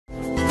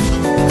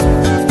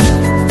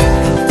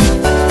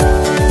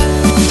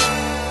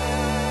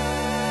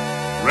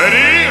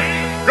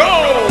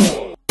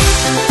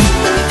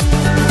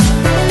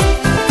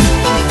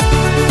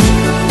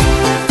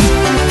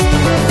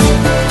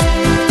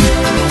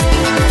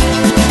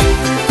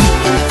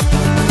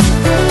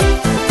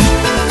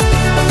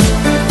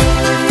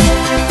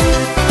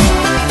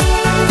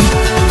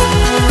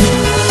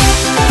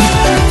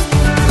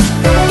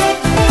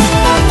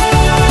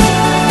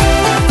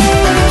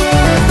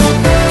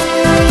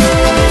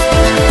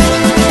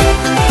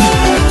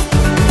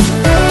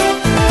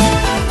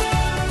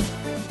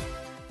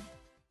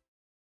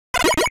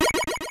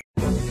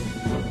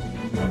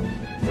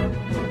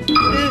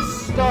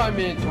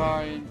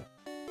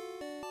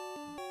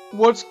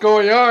What's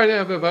going on,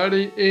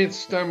 everybody?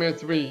 It's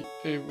Starman3,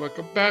 and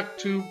welcome back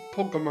to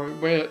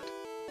Pokémon Red.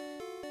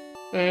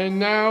 And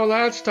now,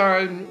 last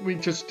time, we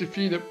just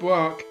defeated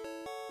Brock,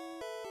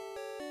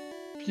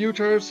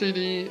 Future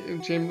City,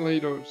 and Gym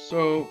Leader.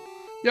 So,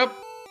 yep.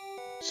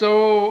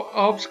 So,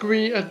 off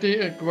screen, I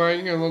did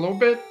grind a little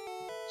bit.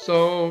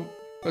 So,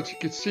 as you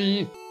can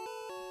see,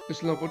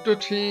 it's level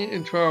 13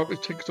 and 12.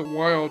 It takes a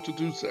while to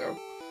do so,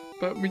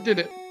 but we did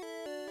it.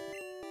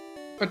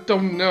 I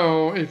don't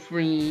know if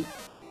we...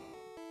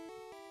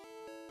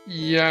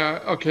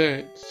 Yeah,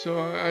 okay, so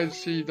I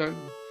see that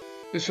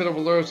they should have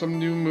learned some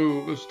new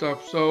move and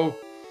stuff, so...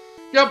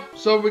 Yep,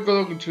 so we're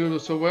going to the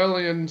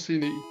Cerulean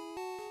City.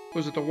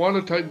 Was it the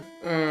Water-type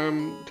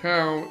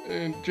town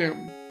and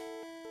gym?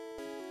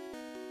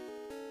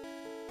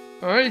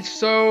 Alright,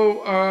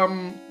 so,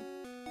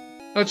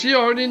 as you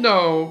already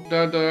know,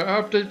 that the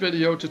update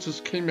video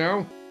just came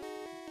out.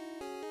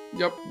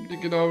 Yep, you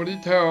can already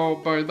tell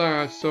by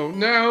that, so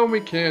now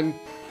we can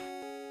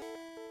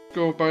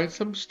go buy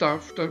some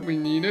stuff that we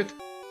needed.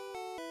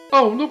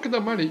 Oh, look at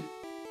the money.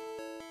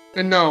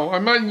 And no,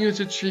 I'm not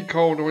using cheat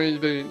code or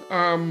anything.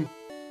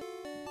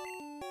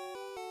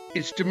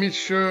 It's to make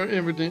sure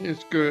everything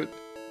is good.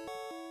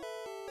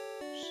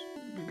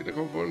 We're gonna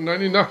go for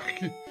 99.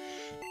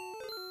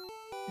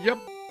 Yep.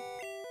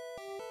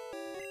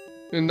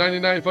 And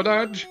 99 for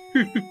that.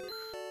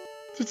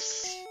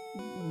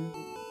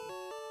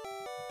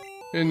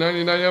 And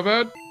 99 of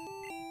that.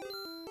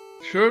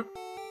 Sure.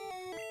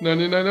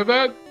 99 of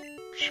that.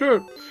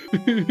 Sure.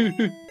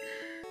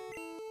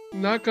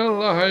 Not gonna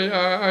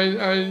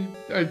lie,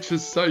 I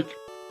just like,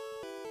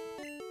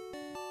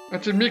 I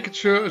just making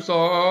sure it's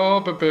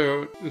all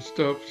prepared and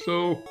stuff.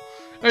 So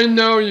I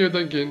know you're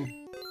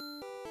thinking,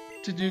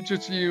 did you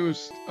just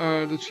use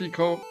the cheat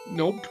code?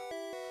 Nope.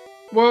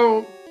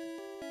 Well,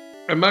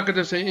 I'm not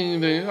gonna say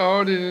anything. I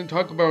already didn't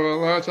talk about it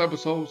last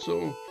episode,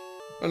 so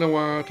I don't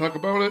want to talk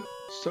about it.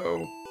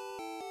 So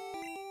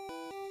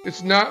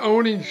it's not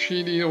only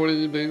cheating or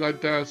anything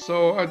like that,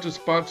 so I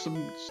just bought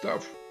some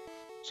stuff.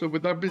 So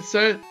with that being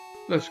said,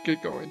 let's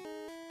get going.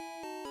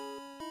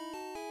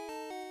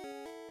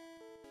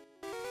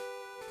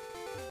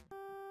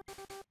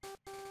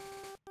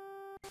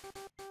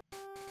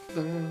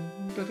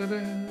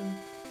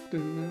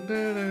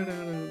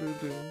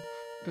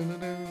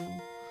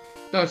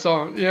 That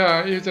song,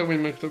 yeah, it's a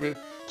remix of it.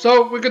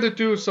 So we're gonna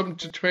do some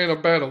trainer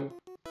battle.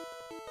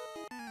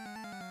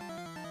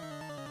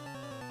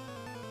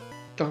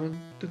 Dun,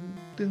 dun,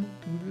 dun,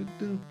 dun,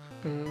 dun,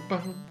 dun,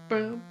 bum,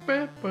 bum,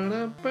 bum,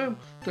 bum, bum,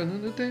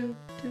 dun, dun, dun,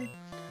 dun,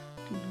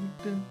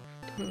 dun,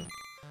 dun.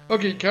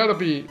 Okay,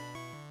 Caterpie.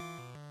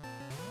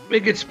 We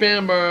can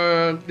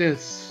spam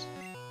this.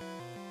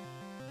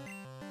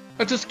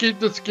 I just gave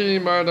this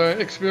game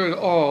experience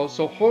all,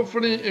 so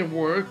hopefully it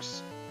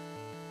works.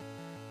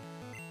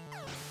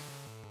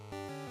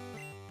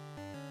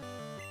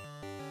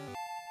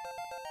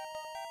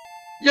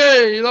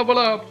 Yay! Level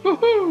up!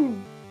 Woohoo!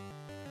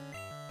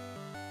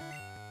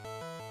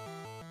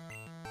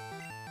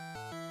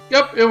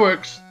 Yep, it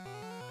works.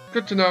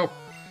 Good to know.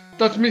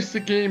 That makes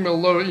the game a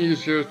little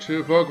easier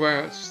to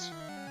progress.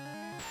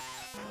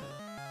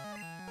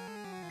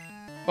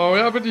 All we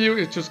have to do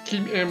is just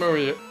keep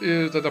hammering it.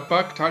 Is the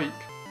bug type.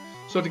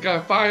 So they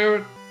got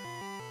fire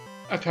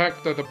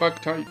attack the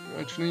bug type,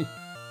 actually.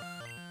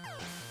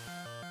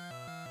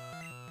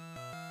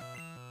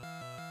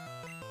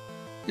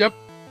 Yep.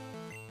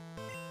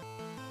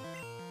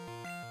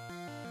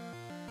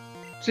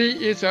 See,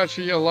 it's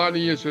actually a lot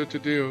easier to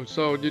do,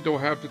 so you don't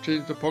have to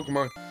change the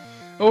Pokemon.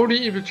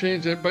 Only if you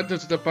change it, but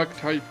this is the bug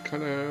type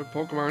kind of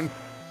Pokemon.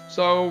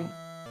 So,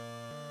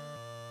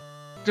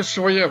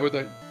 destroy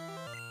everything.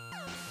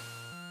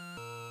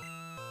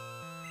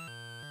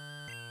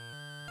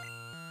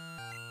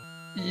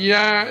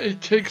 Yeah,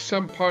 it takes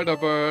some part of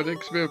the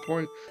experience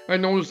point. I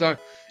noticed that.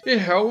 It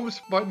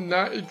helps, but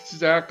not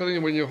exactly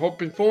what you're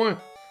hoping for.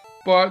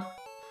 But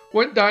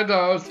what that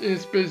does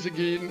is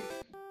basically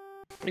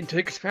it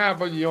takes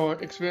half of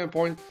your experience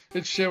point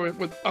and share it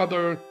with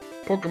other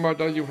Pokemon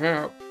that you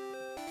have.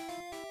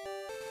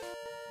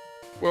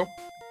 Well,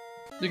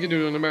 you can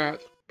do it on the mat,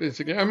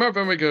 basically. I'm not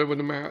very good with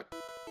the mat.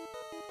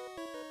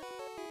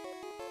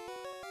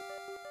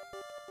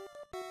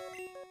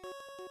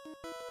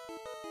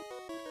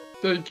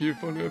 Thank you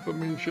for the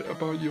information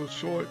about your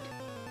sword.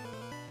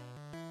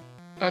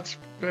 That's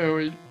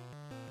very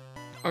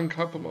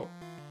uncomfortable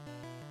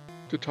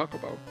to talk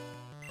about.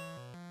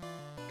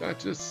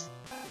 That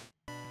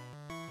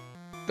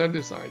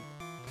aside.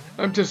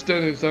 I'm just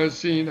dead inside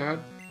seeing that.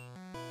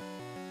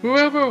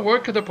 Whoever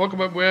worked at the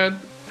Pokémon Red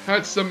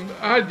had some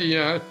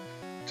idea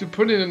to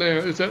put it in there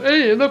and said,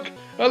 hey, look,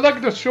 I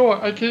like the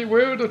short. I can't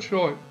wear the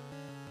short.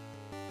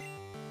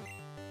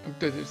 I'm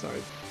dead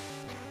inside.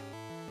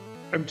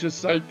 I'm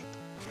just like,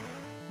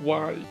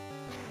 why?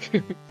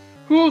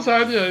 Whose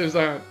idea is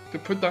that to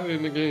put that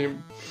in the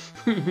game?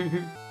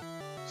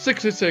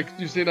 66,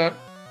 you see that?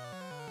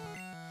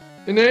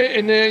 And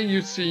then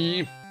you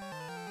see,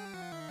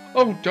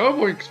 oh,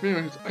 double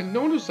experience. I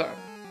noticed that.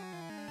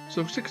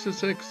 So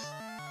 66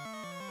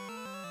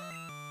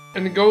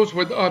 And it goes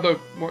with other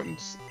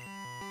ones.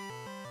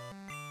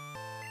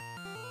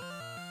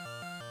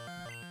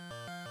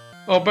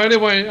 Oh, by the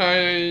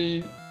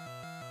way,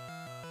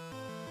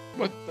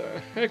 what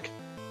the heck?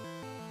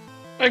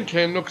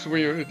 Ken looks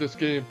weird in this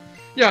game.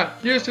 Yeah,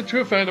 here's the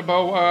true fact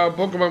about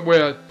Pokémon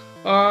Red.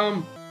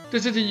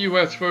 This is the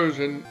US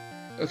version,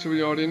 as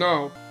we already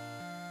know.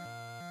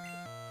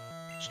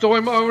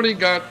 Storm already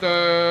got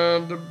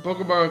the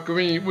Pokémon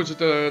Green, which is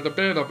the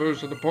beta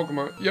version of the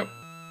Pokémon. Yep.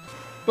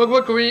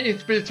 Pokemon Green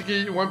is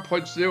basically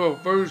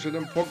 1.0 version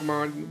of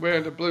Pokemon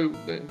Red and Blue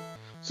thing.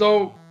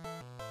 So,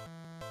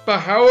 but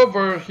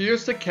however,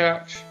 here's the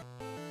catch.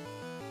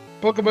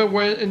 Pokemon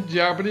Red in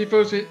Japanese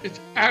version is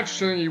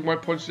actually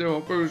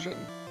 1.0 version.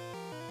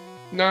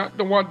 Not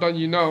the one that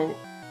you know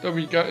that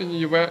we got in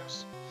the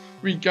US.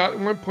 We got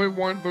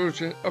 1.1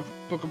 version of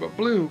Pokemon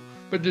Blue,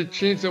 but they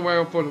changed it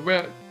around for the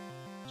Red.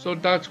 So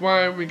that's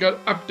why we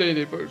got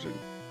updated version,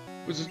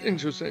 which is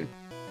interesting.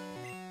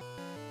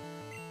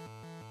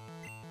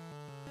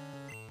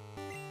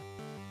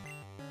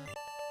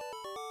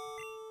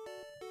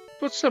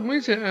 For some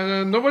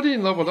reason, nobody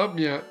leveled up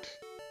yet.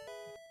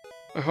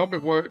 I hope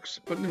it works,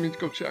 but let me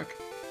go check.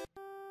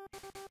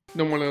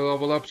 No one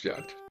leveled up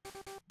yet.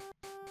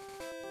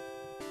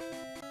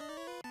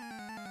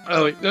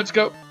 Alright, let's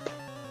go.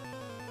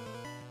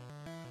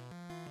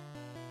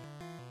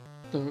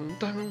 Dun,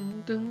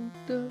 dun, dun,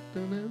 dun,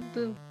 dun, dun,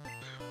 dun.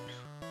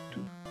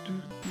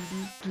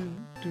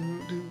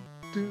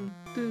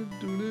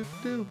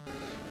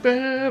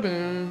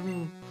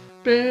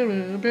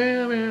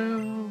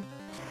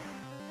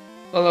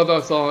 I love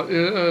that song.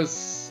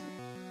 It's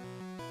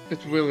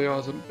really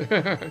awesome.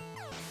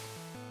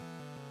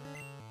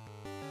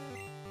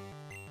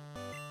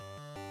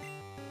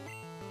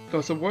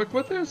 Does it work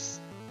with this?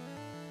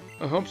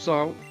 I hope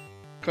so,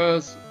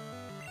 cause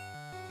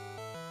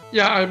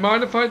yeah, I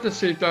modified the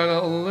save data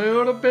a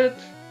little bit,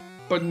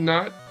 but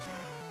not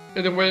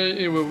in a way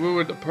it will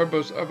ruin the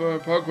purpose of our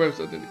progress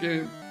of the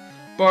game.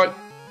 But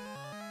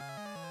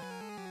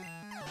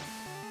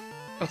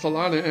that's a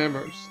lot of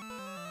hammers.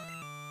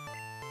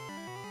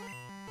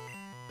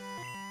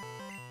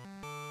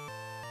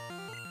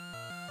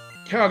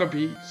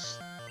 Caterpies.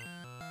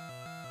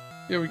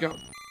 Here we go.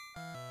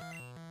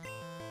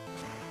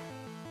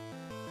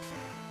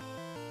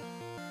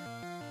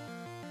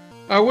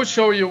 I will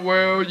show you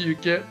where you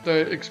get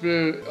the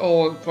experience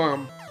all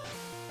from.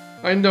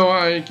 I know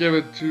I give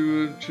it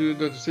to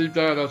the save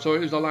data, so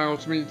it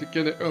allows me to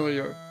get it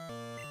earlier.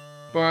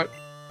 But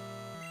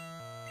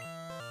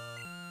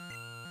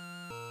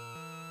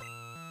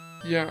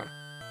yeah,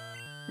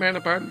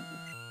 Manapan.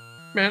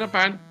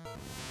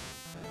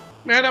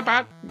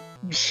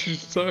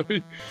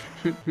 Sorry.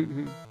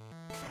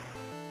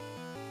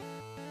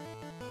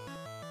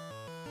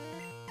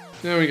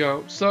 There we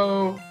go.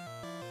 So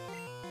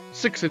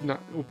 6 and 9.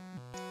 Oh.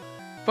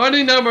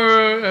 Funny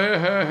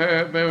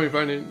number. Very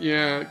funny.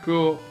 Yeah,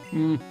 cool.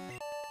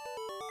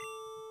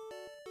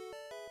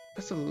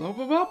 That's a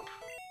level up.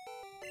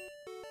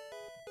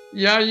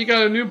 Yeah, you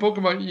got a new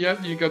Pokemon.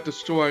 Yet you got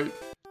destroyed.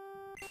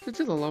 Is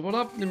it a level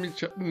up? Let me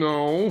check.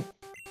 No.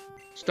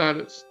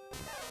 Status.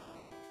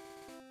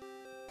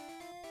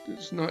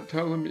 It's not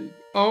telling me.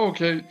 Oh,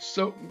 okay.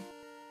 So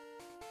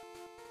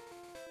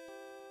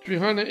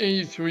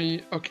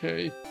 383.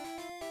 Okay.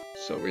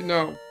 So we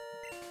know.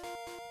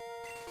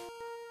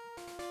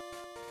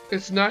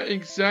 It's not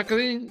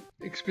exactly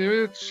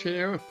experience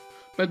share,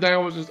 but that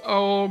was just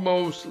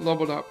almost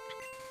leveled up.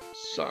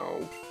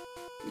 So,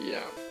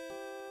 yeah.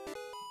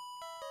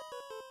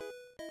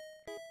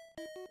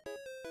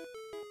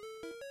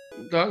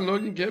 That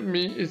look you get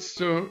me is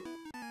to...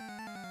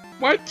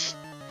 What?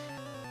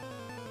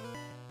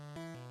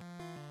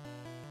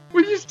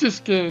 What is this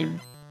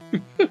game?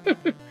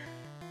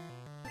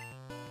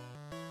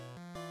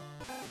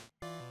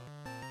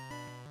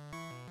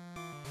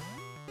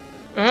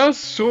 I have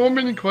so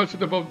many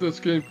questions about this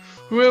game.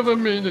 Whoever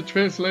made the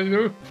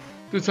translator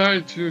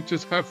decided to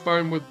just have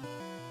fun with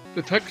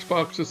the text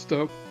box and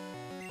stuff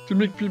to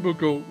make people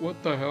go,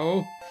 what the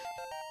hell?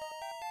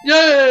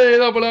 Yay!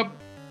 Level up!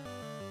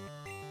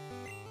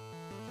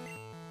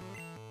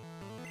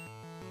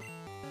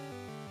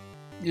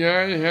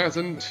 Yeah, it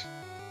hasn't.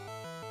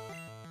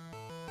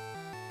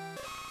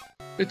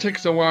 It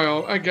takes a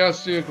while. I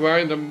guess you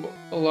grind them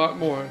a lot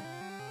more.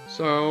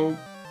 So...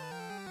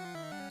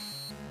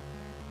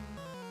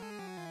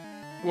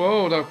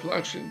 Whoa, that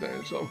flashing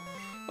there, so...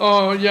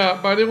 Oh,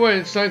 yeah, by the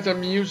way, since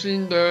I'm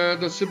using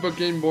the Super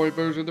Game Boy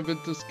version of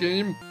this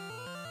game...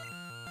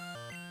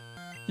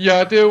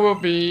 Yeah, there will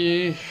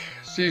be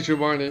seizure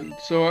warning,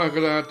 so I'm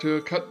gonna have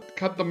to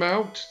cut them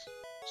out.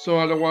 So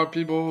I don't want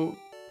people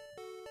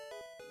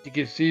to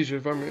get seizure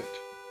from it.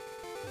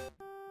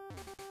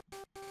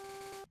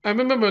 I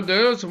remember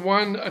there's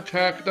one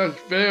attack that's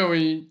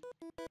very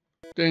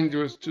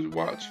dangerous to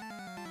watch.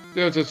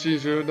 There's a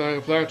seizure,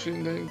 that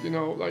flashing thing, you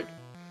know, like...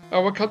 I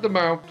will cut them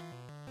out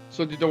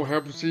so you don't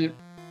have to see it.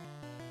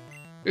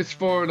 It's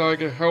for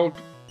like health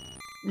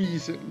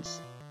reasons.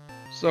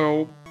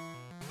 So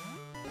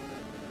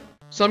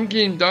Some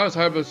game does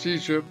have a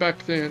seizure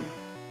back then,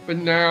 but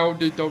now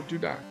they don't do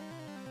that.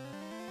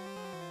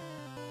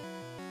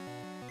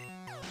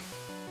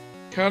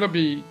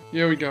 Caterpie,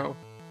 here we go.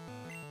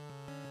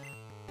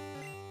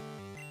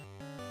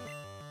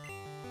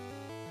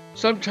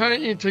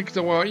 Sometimes it takes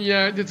a while.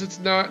 Yeah, this is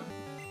not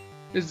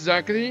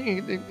exactly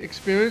an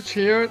experience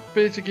here.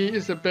 Basically,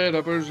 it's a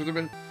better version of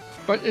it,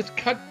 but it's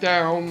cut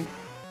down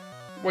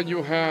what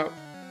you have.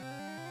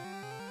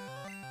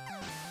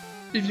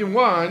 If you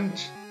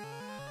want,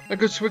 I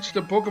could switch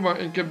the Pokemon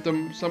and give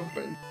them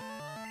something.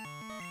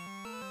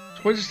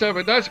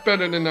 27, that's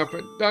better than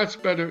nothing. That's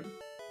better.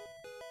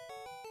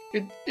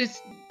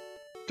 It's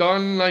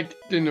done like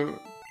dinner.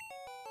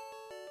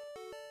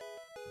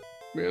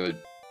 Really?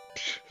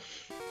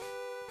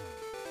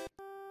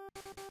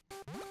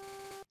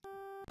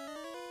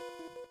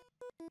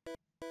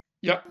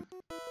 Yep.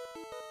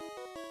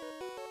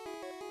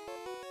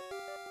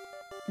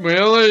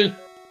 Really?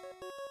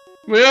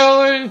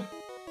 Really?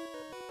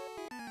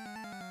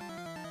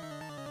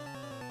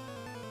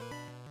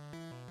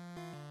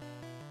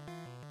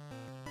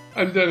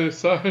 And then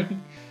aside.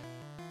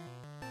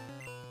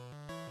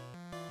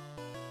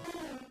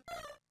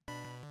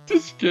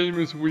 This game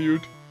is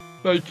weird.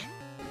 Like,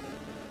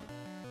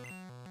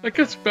 I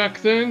guess back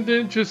then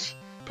they just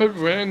put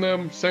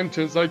random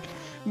sentence like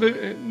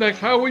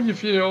how would you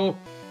feel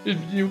if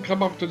you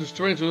come up to the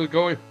stranger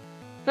going,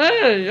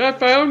 "Hey, I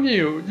found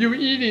you. You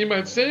eating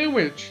my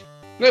sandwich.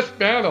 Let's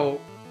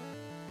battle."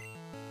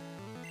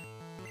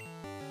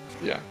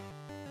 Yeah,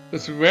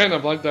 it's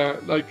random like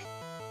that. Like,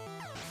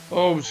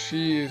 oh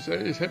jeez,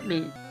 it hit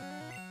me.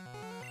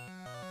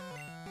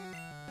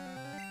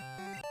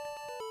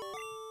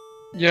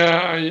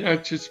 Yeah, I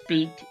just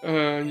beat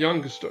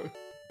youngster.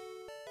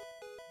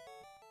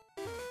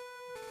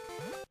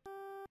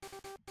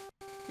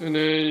 And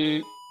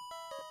dude,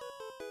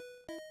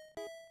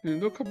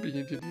 look how big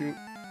did you.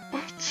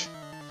 What?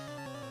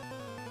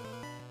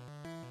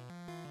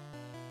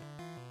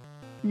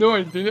 No,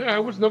 I didn't. I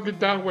was looking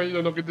that way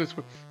and looking this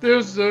way.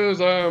 There's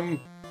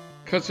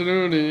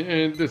Katsununi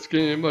in this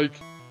game, like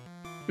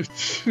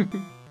it's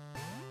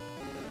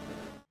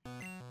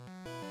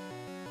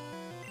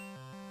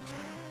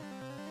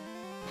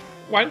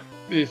what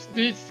is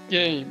this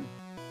game?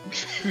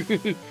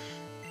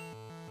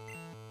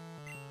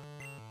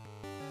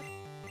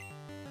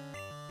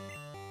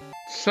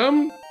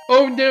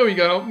 Oh, there we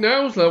go.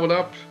 Now it's leveled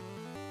up.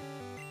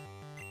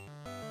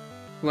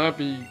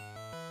 Flappy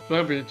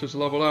just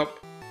leveled up.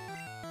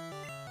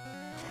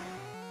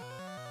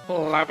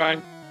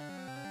 Flappy.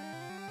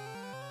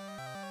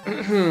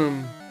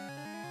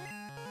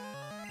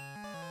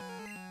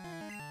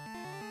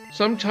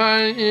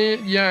 Sometimes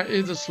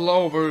it's a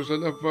slow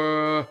version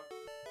of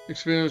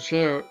experience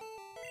share.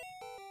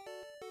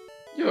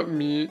 You're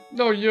me.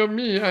 No, you're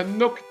me. And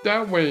look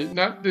that way,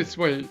 not this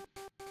way.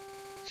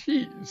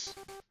 Jeez.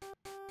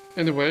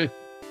 Anyway.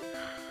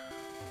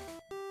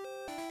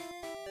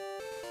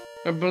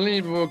 I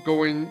believe we're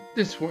going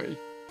this way.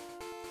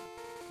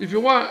 If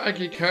you want, I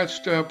can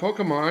catch the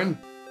Pokemon.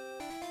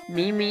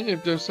 Maybe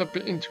if there's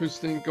something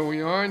interesting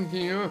going on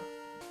here.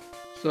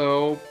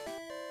 So,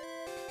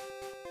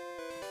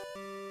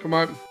 come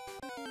on.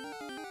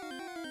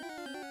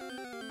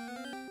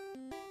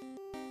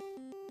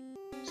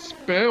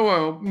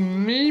 Sparrow.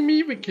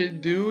 Maybe we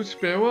can do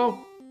Sparrow.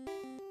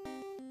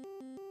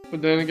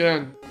 But then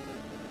again,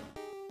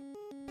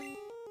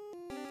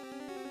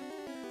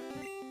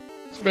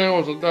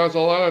 Sparrow does a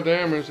lot of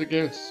damage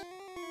against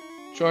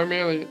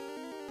Charmeleon.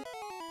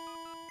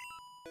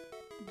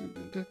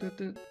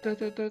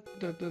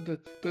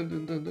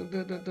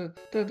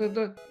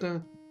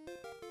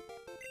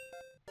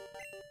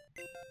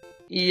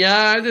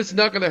 Yeah, it's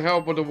not gonna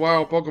help with the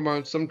wild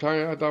Pokemon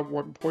sometime at that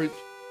one point.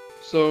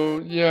 So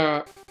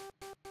yeah.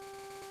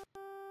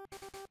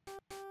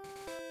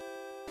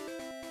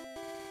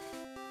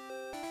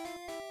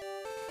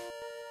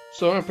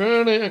 So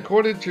apparently,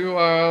 according to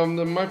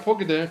my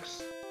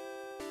Pokédex,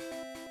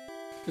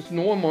 it's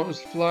normal to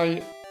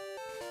fly.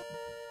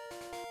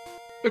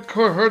 It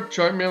could hurt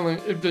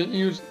Charmeleon if they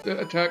use the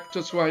attack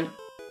just right.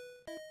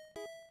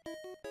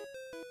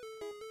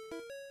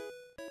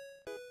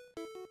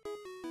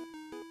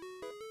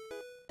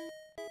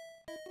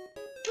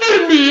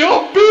 Give me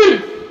a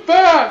big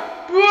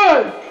fat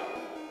break!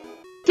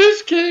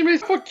 This game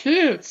is for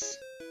kids!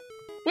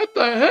 What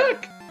the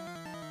heck?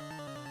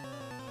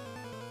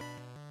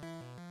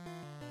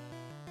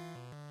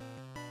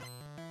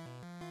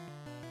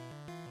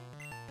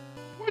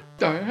 What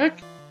the heck?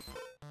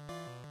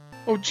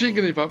 Oh,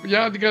 Jigglypuff.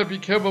 Yeah, you gotta be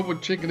careful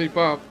with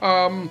Jigglypuff.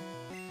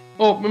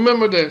 Oh,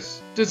 remember this.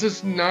 This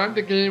is not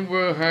the game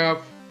where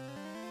have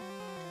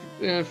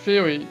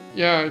Fairy.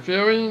 Yeah,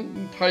 Fairy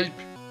type.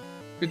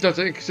 It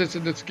doesn't exist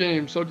in this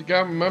game, so you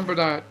gotta remember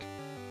that.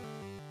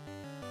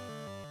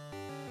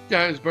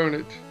 Guys, burn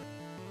it.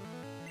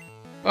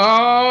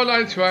 Oh,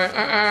 that's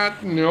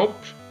right. Nope.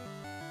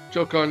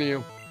 Joke on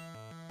you.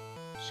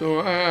 So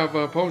I have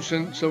a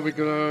potion, so we're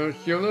gonna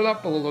heal it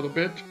up a little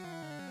bit.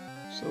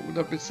 So with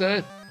that being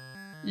said,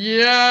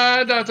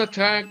 Yeah, that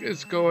attack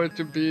is going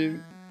to be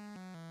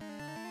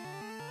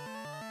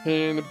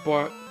pain in the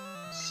butt.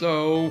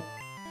 So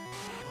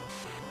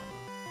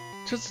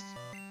just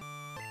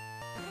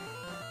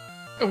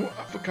oh,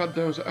 I forgot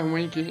those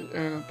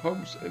awakening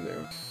pumps in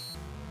there.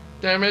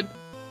 Damn it.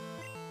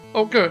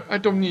 Oh good, I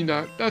don't need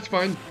that. That's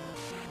fine.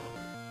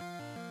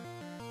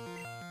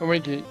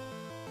 Awakening.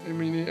 I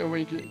mean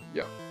awakening.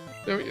 Yeah.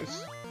 There he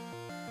is.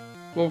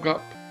 Woke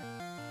up.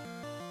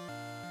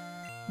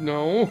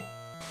 No.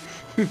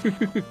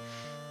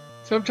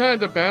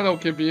 Sometimes the battle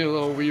can be a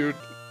little weird.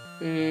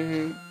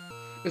 And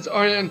it's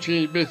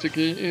RNG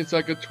basically. It's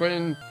like a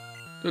twin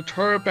the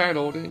turn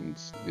battle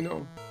things, you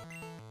know.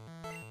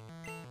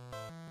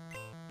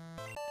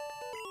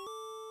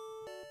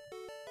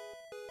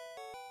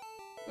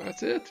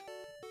 That's it?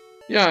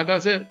 Yeah,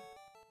 that's it.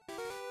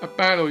 I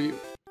battle you.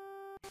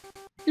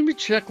 Let me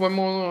check one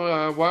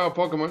more wild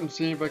Pokemon and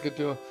see if I can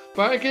do it.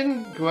 But I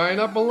can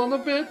grind up a little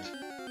bit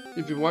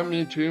if you want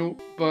me to.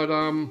 But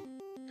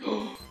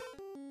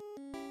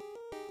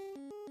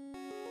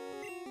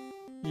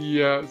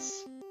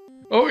yes.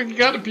 Oh, you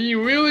gotta be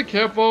really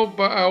careful.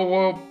 But I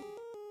will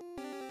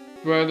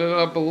grind it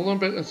up a little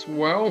bit as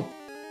well.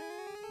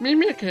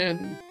 Maybe I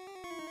can.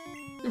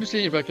 Let me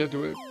see if I can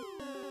do it.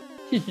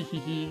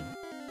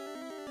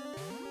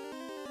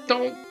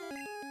 Don't.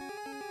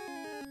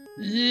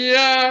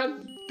 Yeah,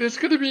 there's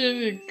gonna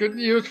be good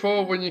news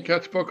for when you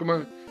catch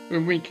Pokemon,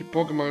 when we keep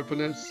Pokemon for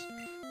this.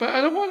 But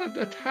I don't want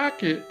to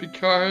attack it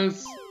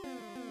because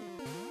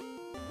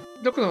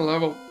look at the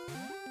level.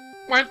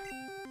 What?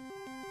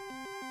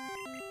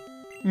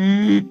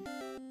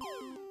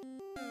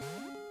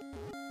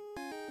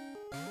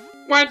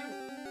 What?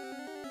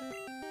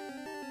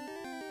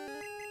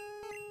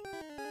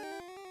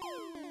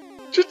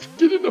 Just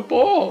get in the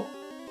ball.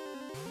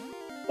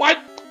 What?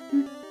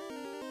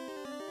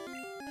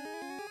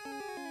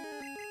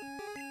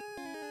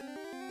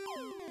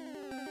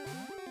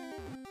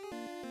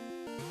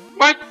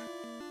 What?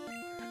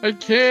 I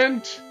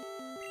can't.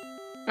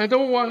 I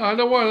don't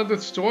want to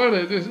destroy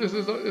it.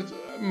 It's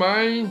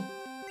mine.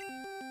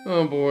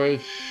 Oh boy.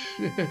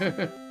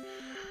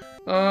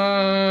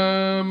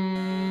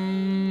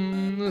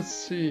 Let's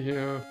see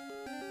here.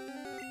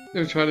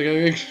 Let me try to get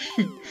it.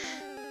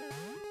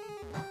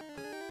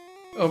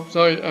 Oh,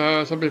 sorry.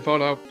 Somebody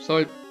fell out.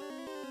 Sorry.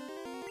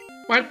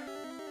 What?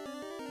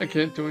 I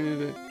can't do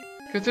anything.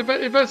 Cause if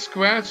I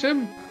scratch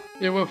him,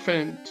 it will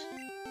faint.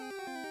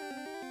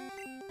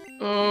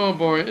 Oh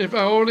boy! If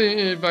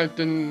I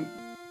didn't.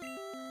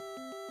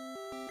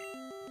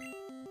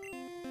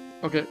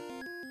 Okay.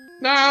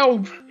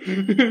 Now.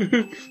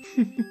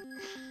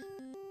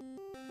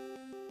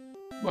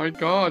 My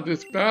God,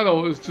 this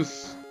battle is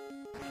just.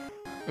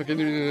 Okay,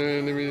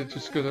 let me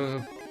just go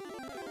to.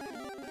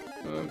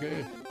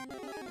 Okay.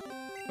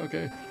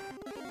 Okay.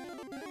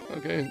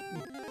 Okay.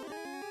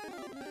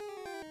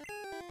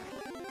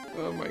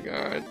 Oh my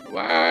God!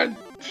 What?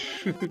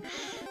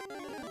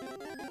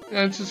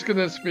 I'm just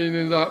gonna speed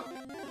it up.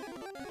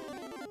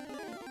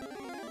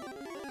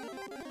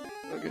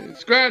 Okay,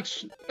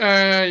 scratch!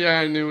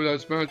 Yeah, I knew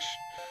as much.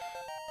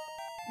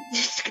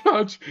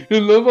 Scratch!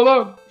 And level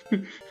up!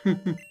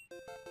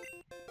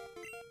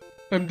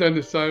 I'm done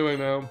this side right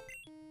now.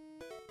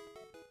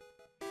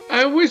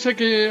 I wish I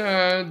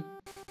could,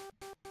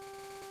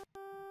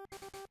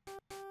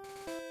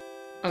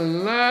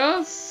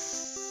 alas...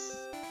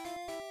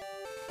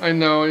 I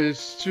know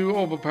it's too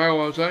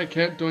overpowered, so I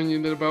can't do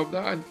anything about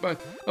that, but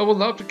I would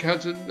love to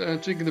catch it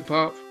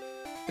Jigglypuff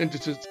and to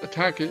just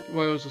attack it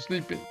while I was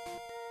sleeping.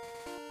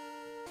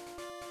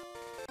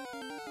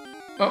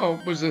 Uh-oh,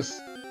 what's this?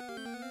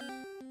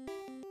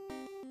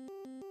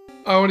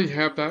 I already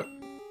have that.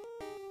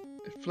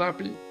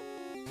 Flappy.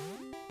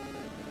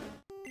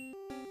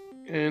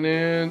 And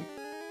then...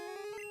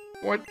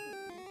 What?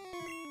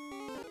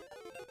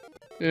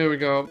 There we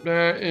go.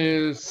 That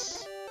is...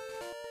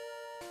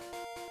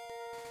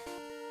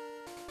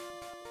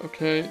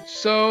 Okay,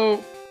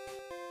 so...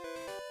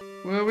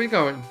 Where are we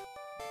going?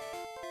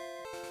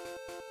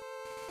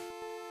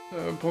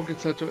 Poké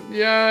Center.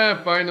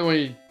 Yeah,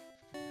 finally!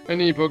 I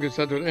need Poké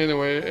Center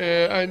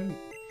anyway.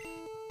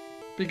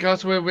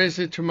 Because we're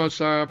wasting too much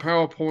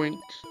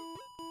PowerPoint.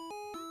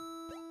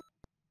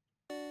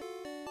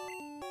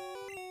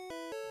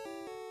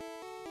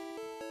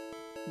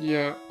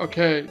 Yeah,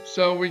 okay,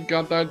 so we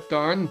got that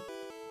done.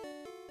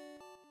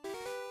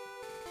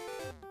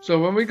 So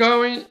where we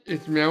going?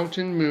 It's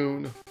Mountain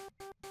Moon.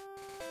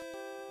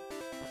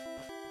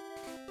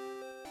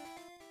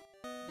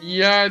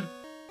 Yeah.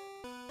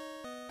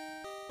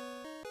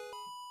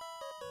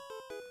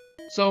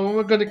 So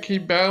we're gonna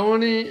keep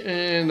battling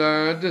and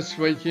this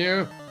right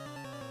here.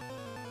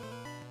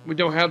 We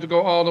don't have to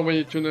go all the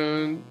way to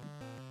the,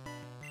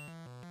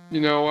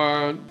 you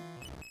know,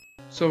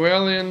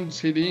 Cerulean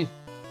City.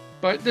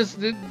 But this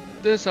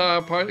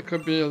part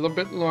could be a little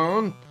bit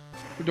long.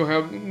 We don't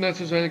have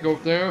necessarily go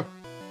there.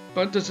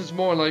 But this is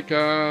more like,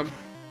 you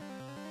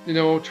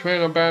know,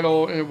 trainer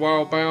battle and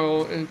wild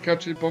battle and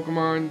catching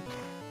Pokemon.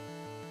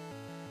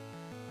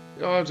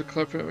 Oh, it's a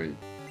Clefairy.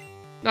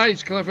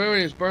 Nice,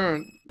 Clefairy is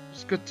burned.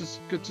 It's good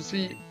to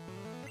see.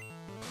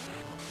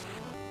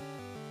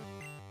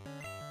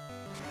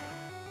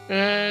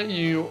 And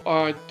you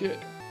are dead.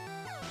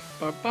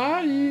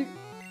 Bye-bye.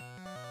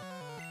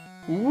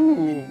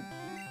 Ooh.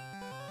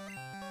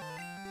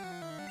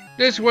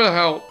 This will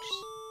help.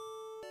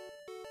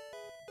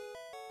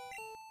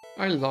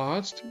 I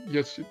lost?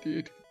 Yes, you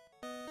did.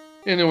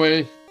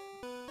 Anyway,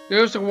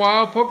 there's a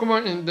wild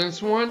Pokemon in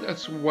this one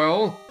as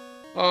well.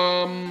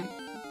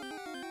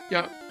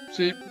 Yeah,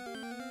 see.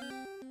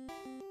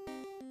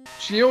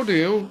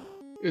 Geodude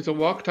is a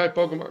Water-type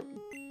Pokemon.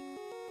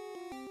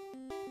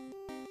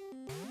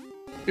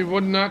 It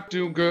would not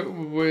do good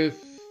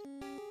with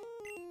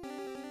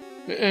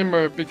the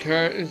Ember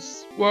because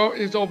it's, well,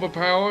 it's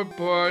overpowered,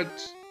 but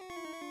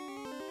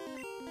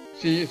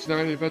see, it's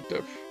not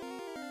effective.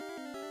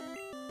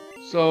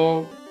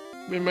 So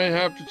we may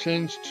have to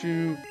change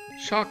to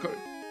Shocker.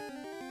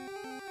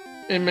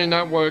 It may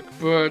not work,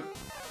 but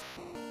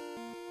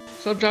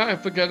sometimes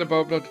I forget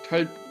about the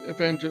type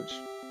advantage.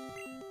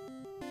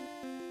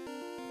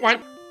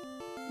 What?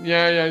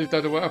 Yeah, is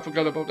that the way? I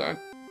forgot about that.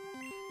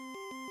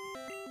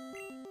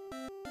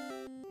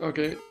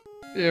 Okay,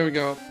 here we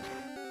go.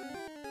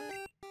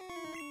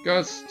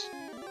 Gust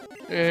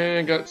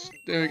and Gust.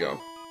 There we go.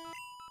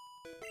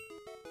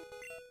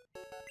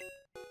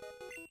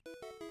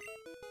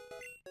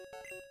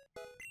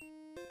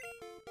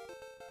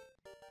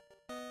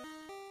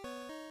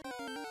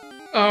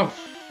 Oh,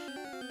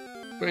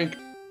 Frank.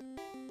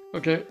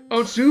 Okay.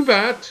 Oh,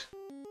 Zubat.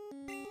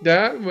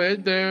 That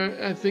right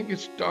there, I think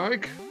it's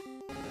dark.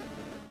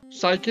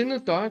 Psychic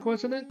is dark,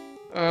 wasn't it?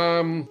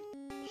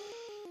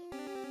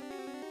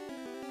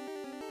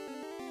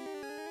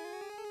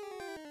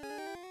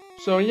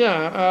 So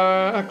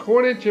yeah,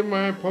 according to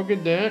my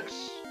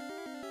Pokédex,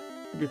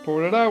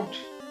 report it out.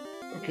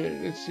 Okay,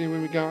 let's see what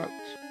we got.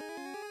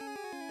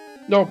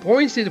 No,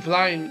 Poison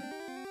Flying.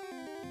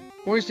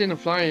 Poison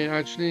Flying,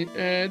 actually.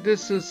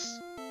 This is...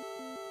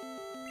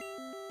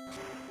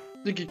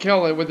 You can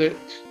kill it with it.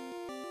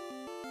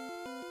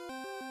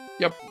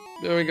 Yep,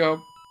 there we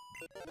go.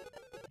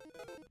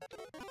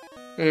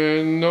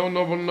 And no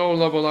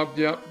level up,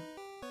 yep.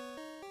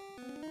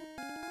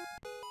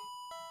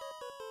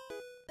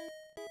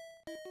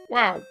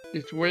 Wow,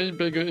 it's way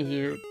bigger in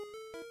here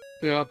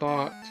than I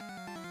thought.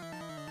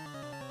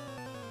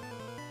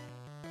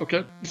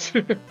 Okay.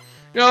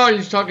 Yeah,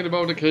 he's talking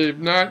about the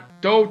cave.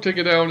 Don't take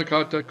it out of the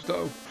context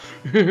though.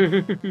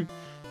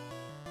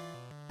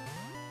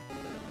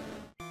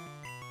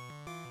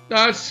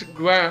 That's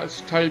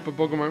grass type of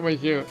Pokemon right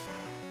here.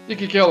 You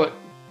can kill it.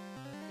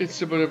 It's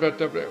super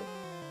effective now.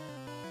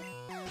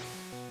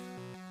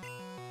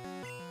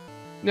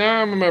 Now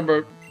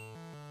remember,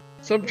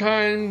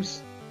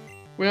 sometimes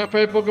when I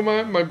play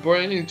Pokemon, my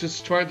brain is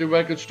just trying to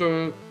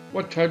register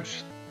what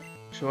types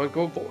should I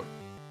go for.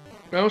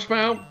 Ground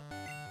Spout,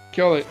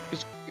 kill it.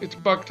 It's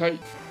bug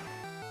type.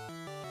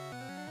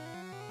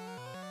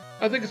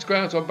 I think it's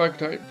grass or bug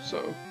type,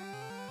 so.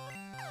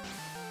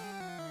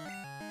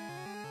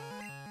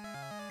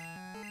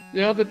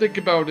 You have to think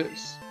about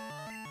this.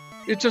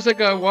 It's just like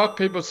a rock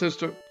paper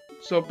system.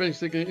 So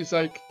basically, it's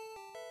like.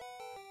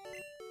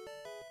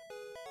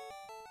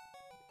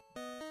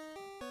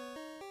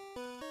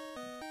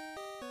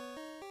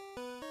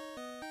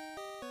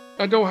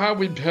 I don't have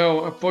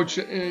repel,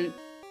 unfortunately.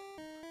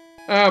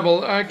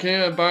 Well, I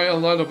can't buy a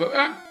lot of it.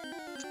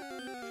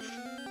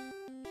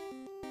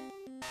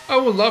 I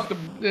would love to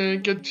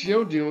get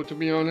Geodude, to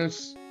be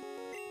honest.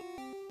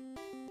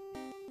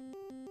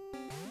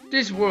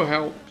 This will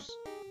help.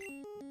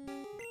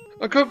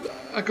 I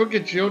could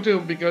get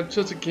Geodude because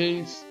just in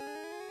case.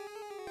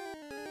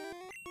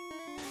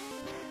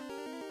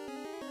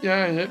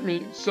 Yeah, it hit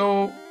me.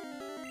 So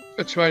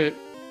let's try it.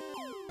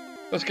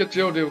 Let's get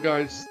Geodude,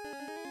 guys.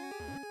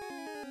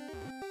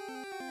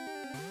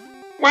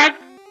 What?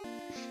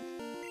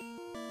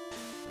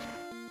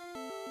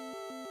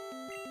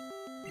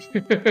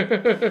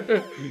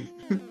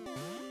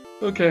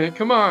 Okay,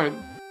 come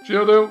on.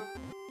 Geodude,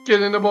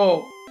 get in the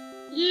bowl.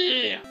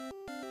 Yeah!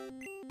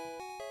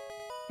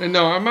 And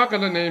no, I'm not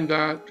gonna name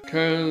that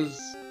because...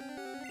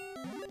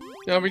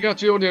 Yeah, we got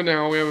Geodude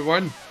now,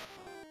 everyone.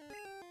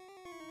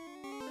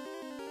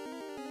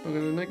 I'm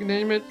gonna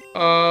nickname it.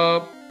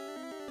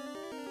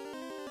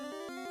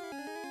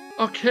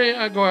 Okay,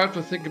 I'm gonna have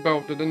to think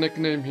about the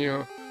nickname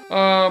here.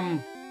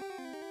 I'm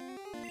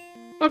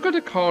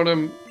gonna call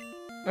him...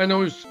 I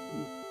know he's...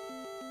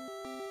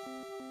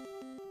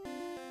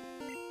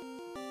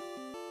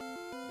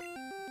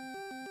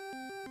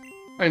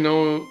 I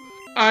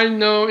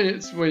know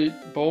it's, wait,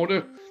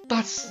 Boulder?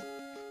 That's...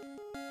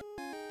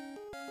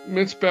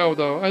 misspelled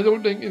though. I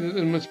don't think it is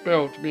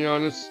misspelled, to be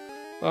honest.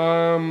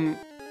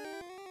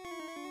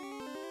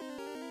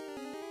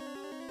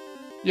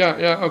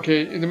 Yeah,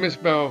 okay, it's a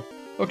misspell.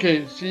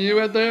 Okay, see you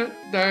right there?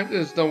 That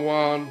is the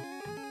one.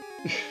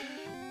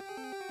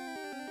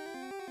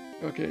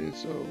 Okay,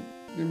 so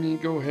let me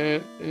go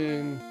ahead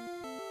and...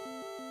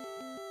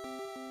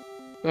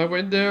 That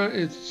right there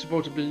is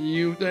supposed to be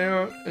you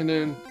there, and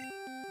then...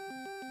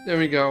 There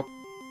we go.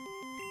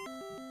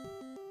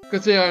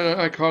 Cause yeah,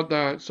 I caught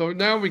that. So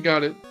now we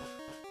got it.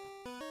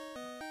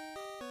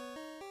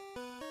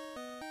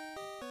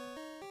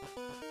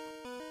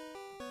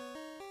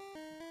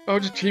 I'll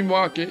just team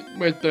walk it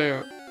right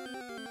there.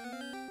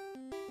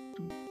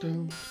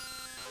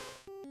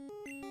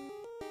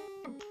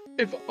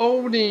 If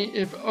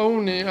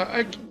only,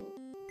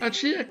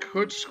 actually I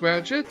could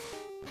scratch it,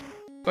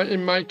 but it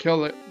might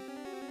kill it.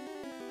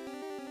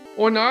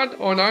 Or not,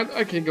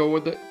 I can go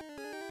with it.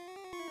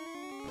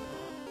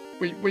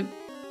 Wait.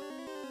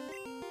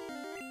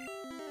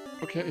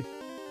 Okay.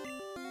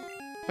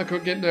 I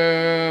could get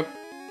the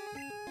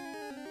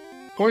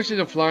poison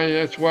to fly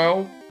as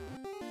well.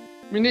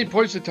 We need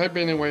poison type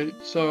anyway,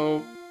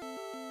 so.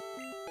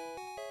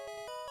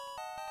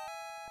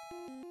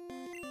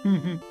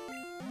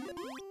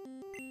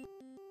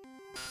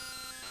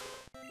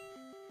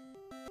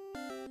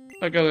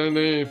 I got a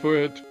name for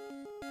it.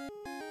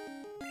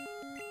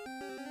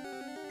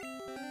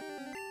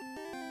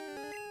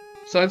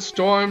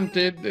 Storm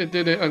did it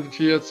on the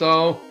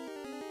TSL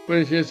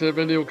when he said a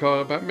video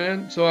called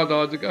Batman, so I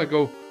thought I'd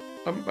go,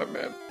 I'm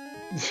Batman.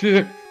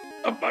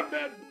 I'm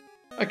Batman.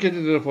 I can't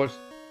do the voice.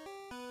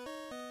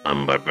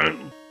 I'm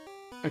Batman.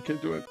 I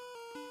can't do it.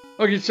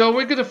 Okay, so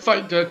we're gonna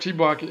fight the Team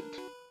Rocket.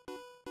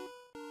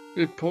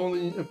 We're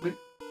pulling a big...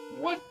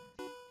 What?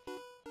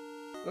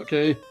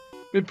 Okay.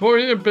 We're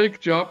pulling a big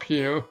job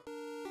here.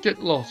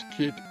 Get lost,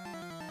 kid.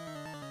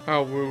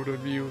 How rude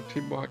of you,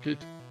 Team Rocket.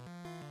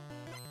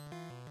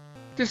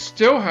 They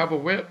still have a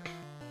whip.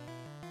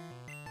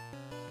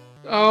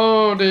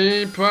 Oh,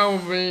 they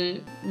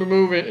probably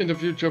remove it in the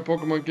future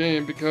Pokemon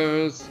game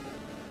because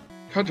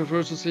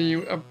controversy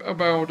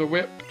about the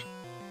whip.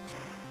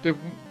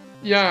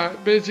 Yeah,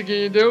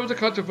 basically there was a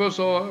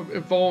controversial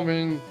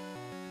involving.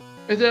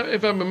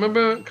 If I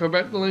remember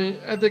correctly,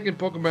 I think in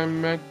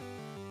Pokemon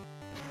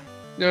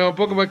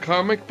Pokemon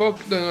comic book,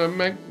 the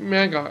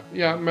manga.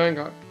 Yeah,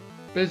 manga.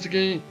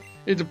 Basically,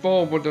 it's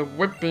involved with the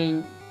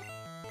whipping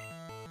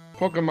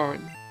Pokemon.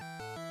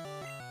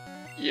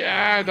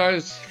 Yeah, that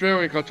is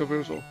very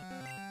controversial.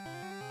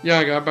 Yeah,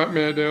 I got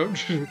Batman there.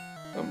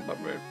 I'm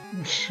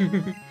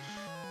Batman.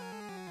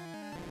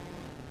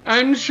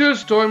 I'm sure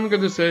Storm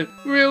gonna say,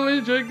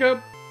 really,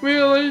 Jacob?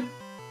 Really?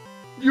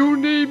 You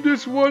named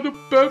this one a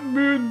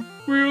Batman?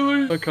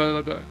 Really? I kinda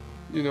like that,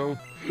 you know.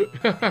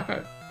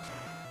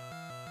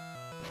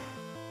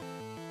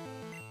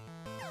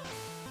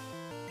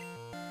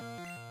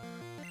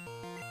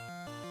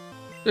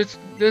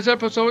 This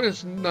episode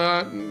is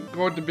not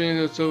going to be in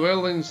the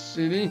Cerulean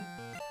City.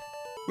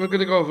 We're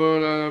gonna go for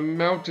the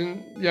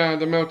mountain,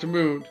 the mountain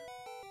moon.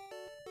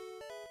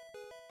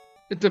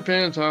 It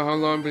depends on how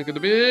long we're gonna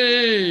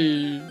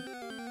be.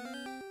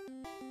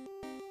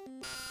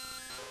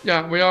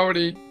 Yeah, we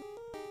already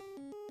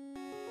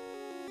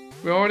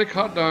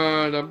caught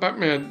the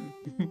Batman.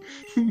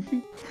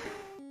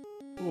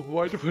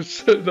 Why did we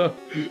say that?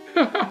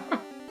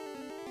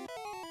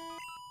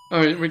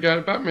 Alright, we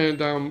got Batman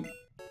down.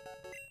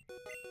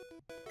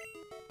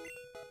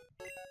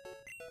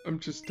 I'm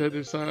just dead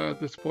inside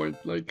at this point,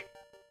 like...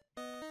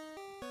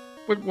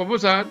 What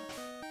was that?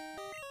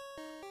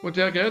 What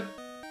did I get?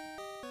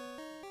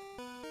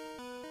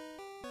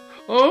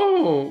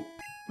 Oh!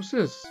 What's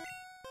this?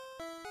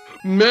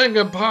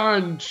 Mega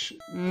Punch!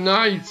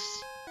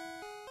 Nice!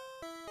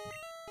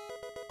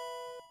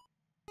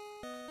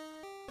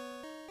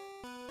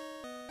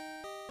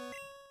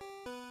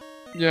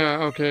 Yeah,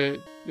 okay.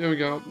 There we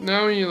go.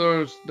 Now he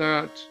learns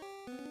that.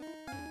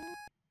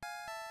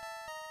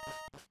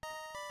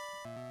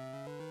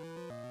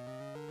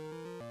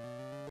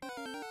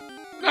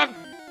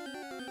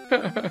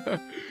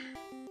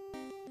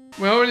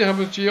 We already have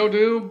a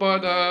Geodude,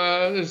 but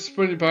it's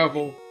pretty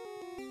powerful.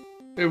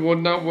 It would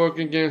not work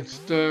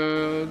against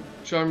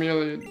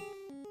Charmeleon.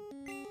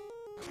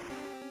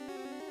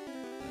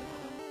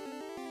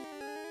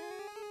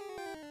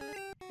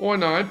 Or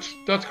not.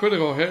 That's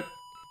critical hit.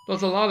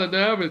 That's a lot of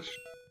damage.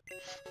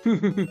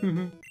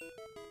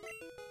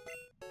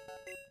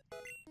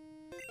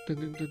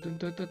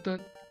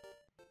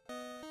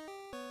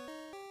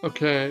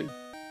 Okay.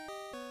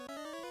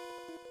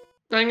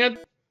 Dang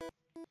it!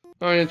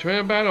 Alright,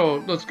 train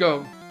battle. Let's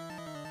go.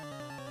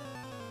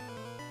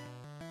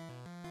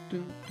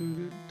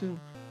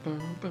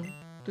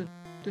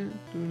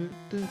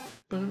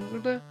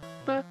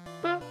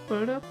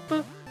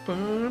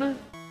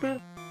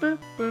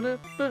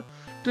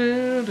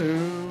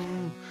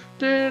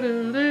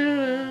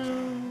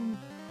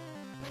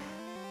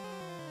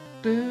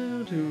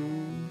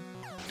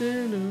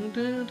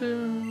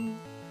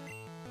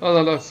 I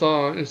love that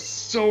song. It's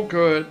so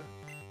good.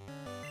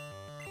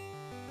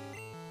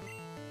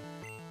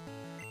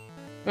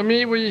 I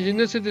mean, when you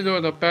listen to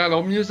the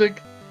battle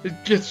music, it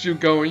gets you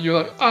going.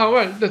 You're like,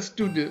 alright, let's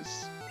do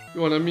this.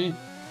 You know what I mean?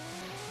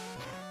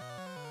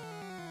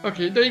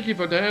 Okay, thank you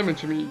for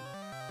damaging me.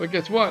 But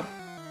guess what?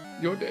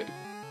 You're dead.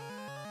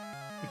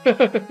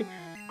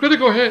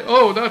 Critical hit.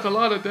 Oh, that's a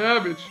lot of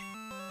damage.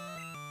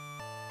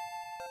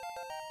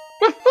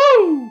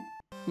 Woohoo!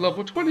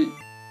 Level 20.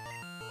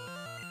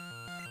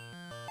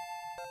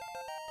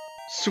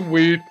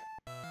 Sweet.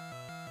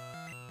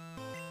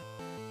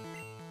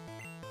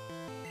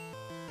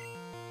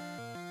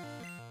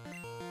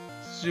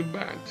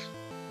 Zubat.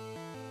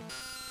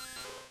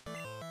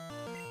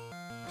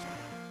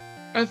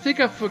 I think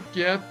I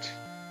forget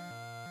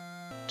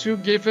to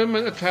give him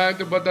an attack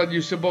that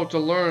you're supposed to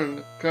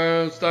learn,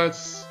 cause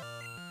that's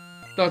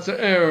an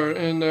error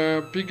in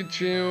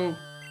Pikachu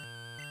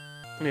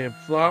and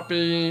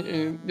Floppy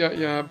and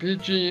yeah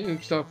PG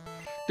and stuff.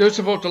 They're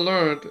supposed to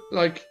learn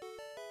like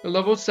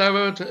level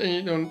 7 to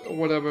 8 or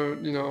whatever,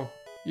 you know.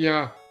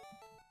 Yeah,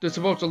 they're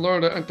supposed to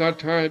learn it at that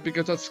time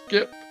because I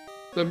skipped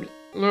the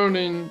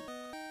learning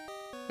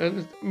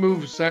and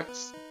move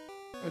sets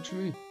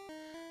actually.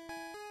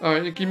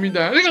 Alright, give me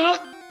that.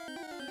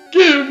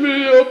 Give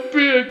me a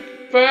big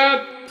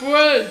fat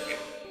break!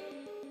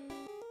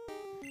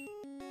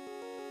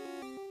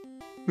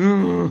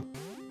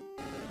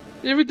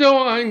 Even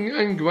though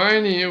I'm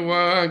grinding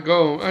where I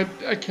go,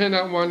 I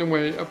cannot run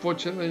away,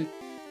 unfortunately.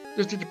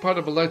 This is part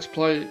of a Let's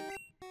Play.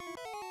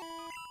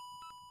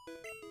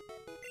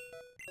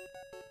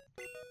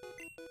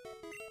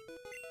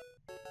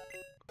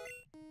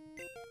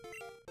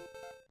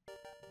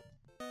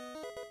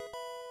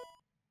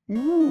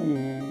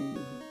 Ooh.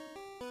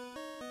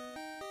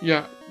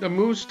 Yeah, the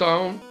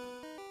Moonstone.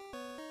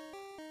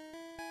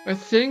 I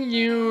think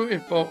you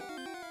evolve.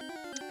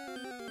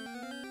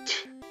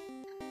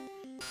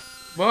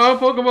 Wild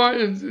Pokemon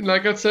is,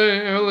 like I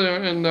said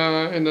earlier in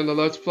the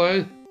Let's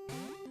Play,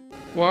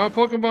 wild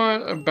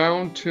Pokemon are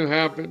bound to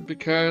happen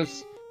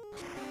because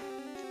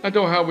I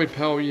don't have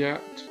Repel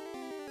yet.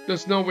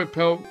 There's no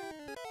Repel.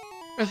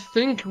 I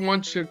think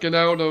once you get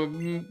out of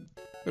the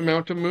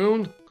Mountain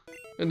Moon,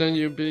 and then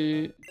you'll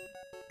be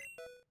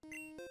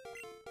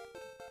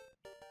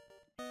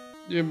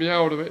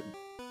out of it.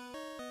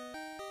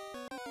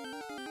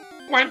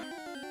 What?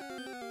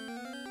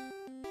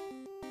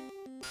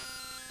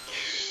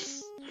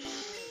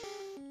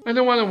 I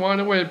don't want to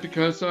run away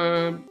because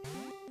I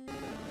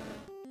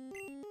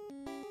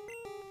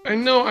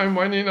know I'm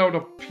running out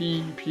of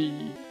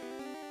PP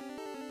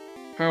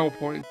power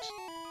points.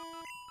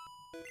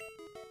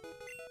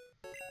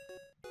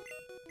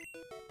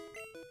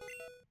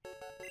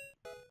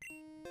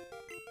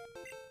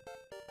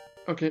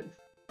 Okay,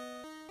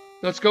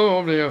 let's go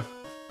over there.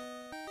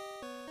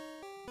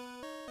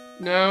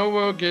 Now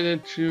we'll get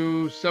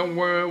into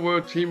somewhere where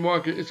Team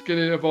Rocket is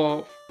getting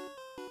involved.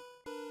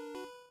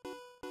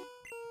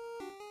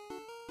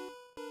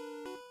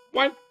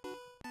 What?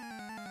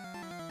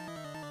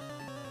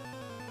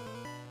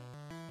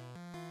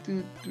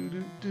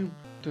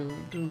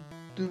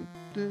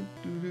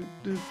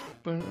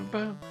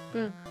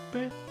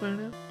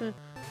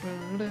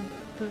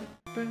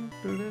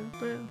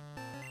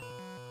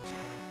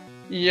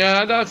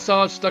 Yeah, that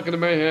song stuck in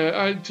my head.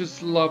 I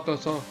just love that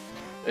song.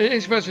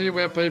 Especially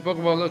when I play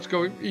Pokemon Let's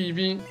Go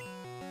Eevee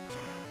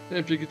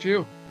and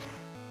Pikachu.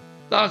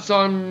 That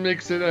song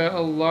makes it a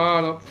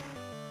lot of...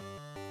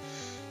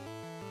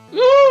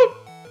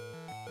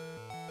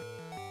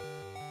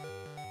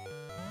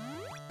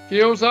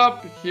 Heals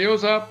up,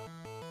 heals up.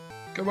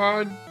 Come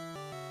on.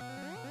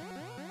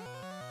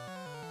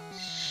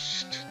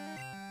 Shh.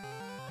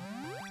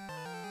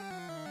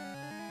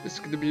 This is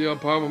gonna be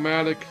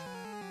problematic.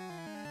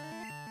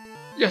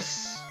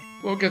 Yes!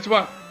 Well, guess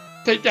what?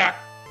 Take that!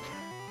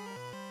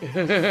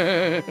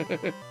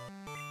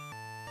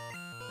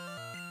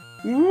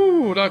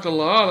 Ooh, that's a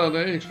lot of the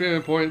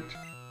experience point.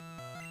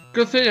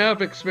 Good thing I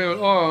have experience.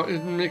 Oh,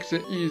 it makes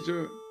it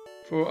easier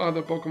for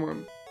other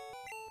Pokemon.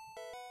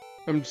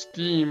 I'm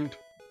steamed.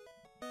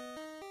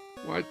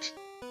 What?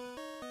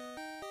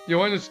 You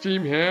want a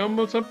steam ham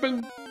or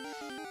something?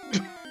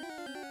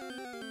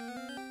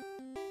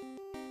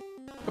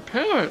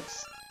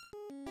 Appearance.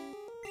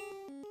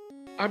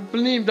 I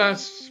believe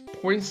that's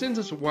poison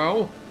as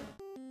well.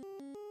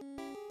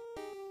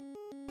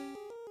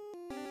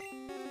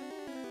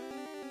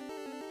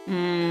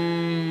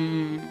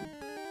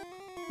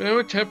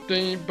 Very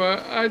tempting,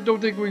 but I don't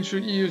think we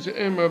should use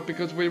Emma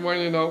because we're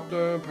running out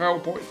the power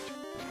point.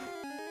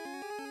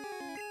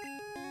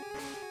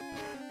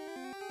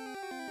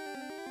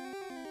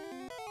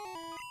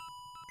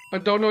 I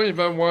don't know if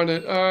I want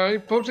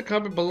it. Post a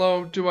comment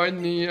below. Do I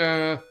need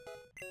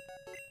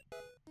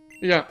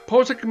yeah,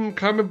 post a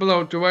comment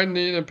below. Do I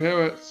need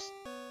appearance?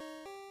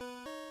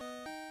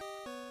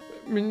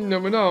 I mean, you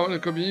never know.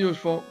 It could be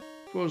useful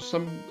for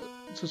some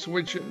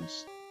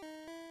situations.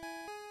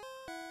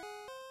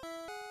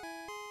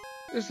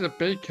 This is a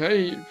big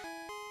cave.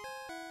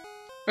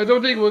 I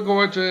don't think we're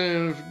going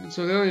to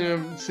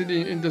Cerulean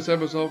City in this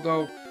episode,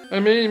 though. I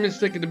made a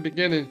mistake in the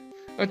beginning.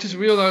 I just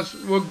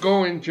realized we're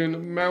going to the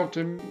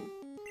Mountain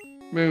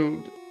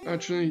Moon,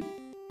 actually.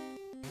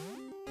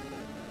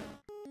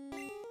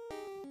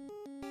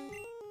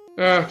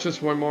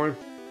 Just one more.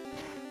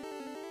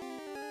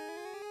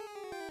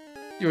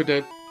 You're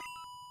dead.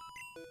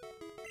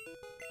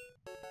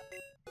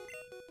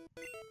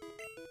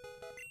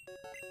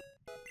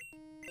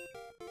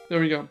 There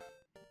we go.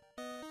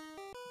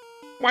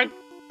 What?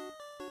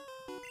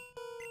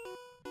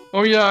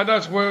 Oh yeah,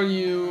 that's where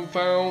you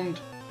found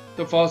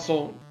the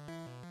fossil.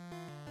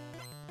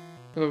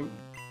 What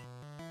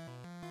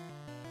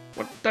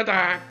the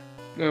heck?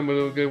 I'm a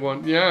little good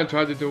one. Yeah, I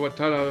tried to do what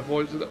Tada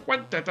voice.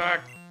 What the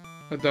heck?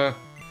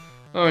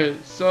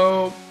 Alright,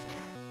 so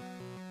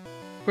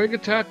quick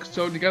attack,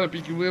 so you gotta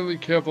be really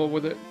careful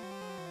with it.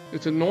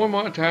 It's a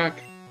normal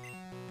attack.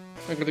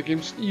 I'm gonna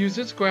use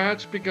it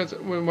scratch because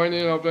we're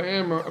running out of the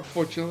hammer,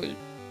 unfortunately.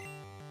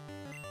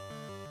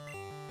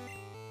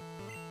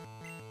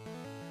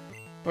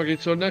 Okay,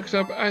 so next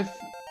up,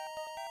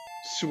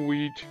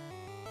 sweet.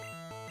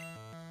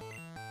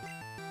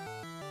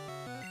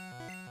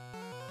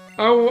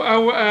 I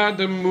will add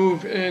the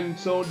move in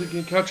so they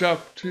can catch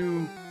up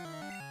to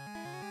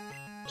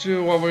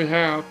what we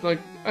have. Like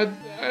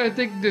I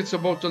think they're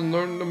supposed to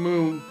learn the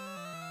move,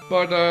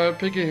 but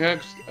Picky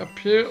Hex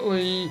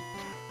apparently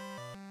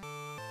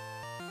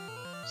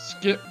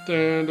skipped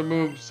the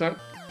move set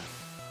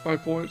by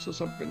force or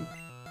something.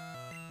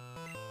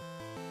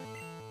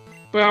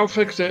 But I'll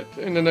fix it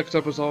in the next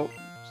episode,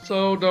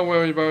 so don't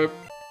worry about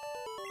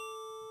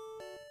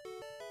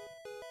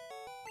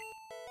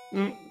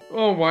it.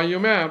 Oh, why are you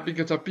mad?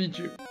 Because I beat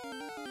you.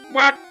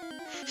 What?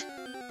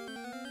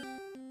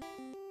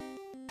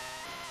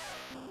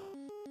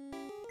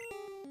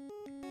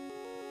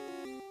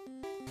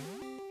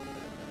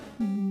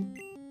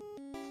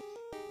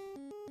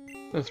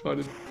 That's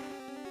funny.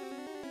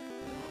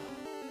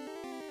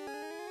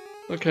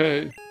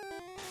 Okay.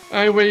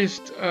 I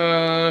waste,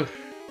 Geodude,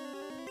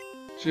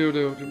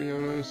 to be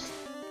honest.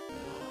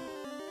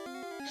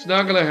 It's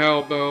not gonna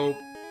help, though.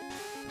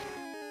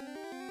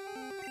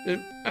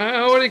 I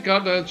already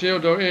got that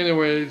Geodude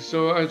anyway,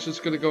 so I'm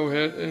just gonna go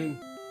ahead and...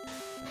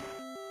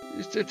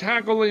 It's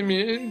tackling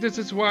me, and this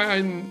is why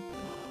I'm...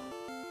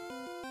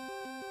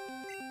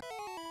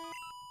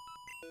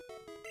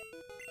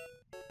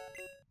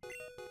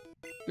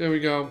 There we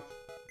go.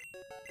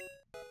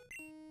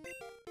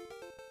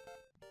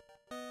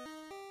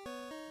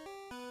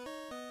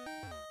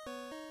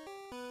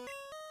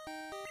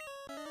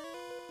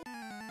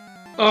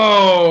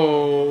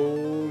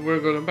 Oh, we're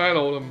gonna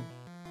battle them.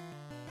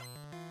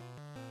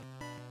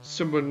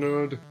 Super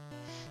nerd.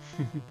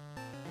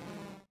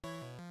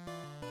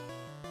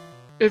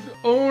 If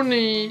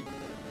only...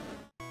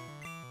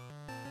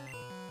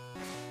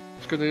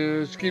 It's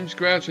gonna keep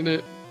scratching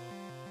it.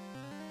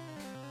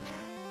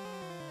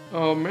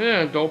 Oh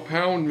man, don't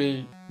pound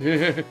me.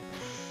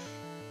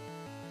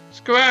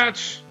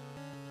 Scratch!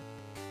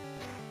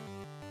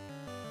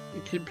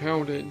 You keep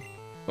pounding.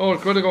 Oh,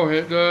 it's gonna go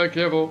hit.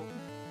 Careful.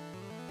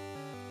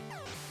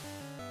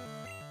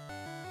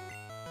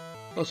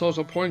 That's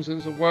also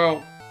poisonous as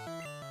well.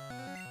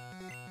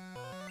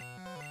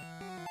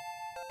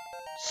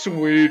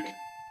 Sweet.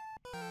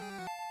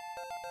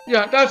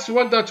 Yeah, that's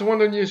one that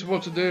you're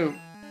supposed to do.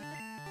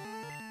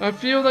 I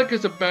feel like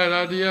it's a bad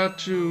idea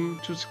to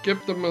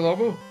skip the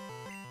level.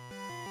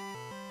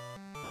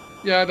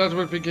 Yeah, that's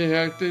what Vicky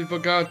had. They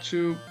forgot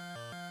to...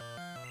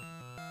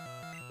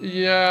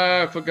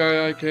 Yeah, I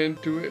forgot I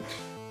can't do it.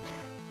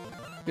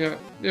 Yeah,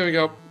 there we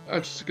go.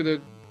 I'm just gonna...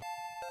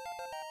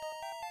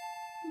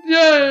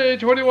 Yay!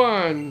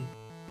 21!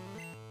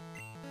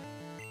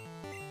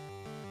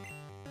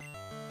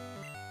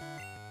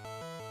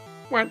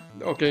 What?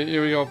 Okay,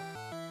 here we go.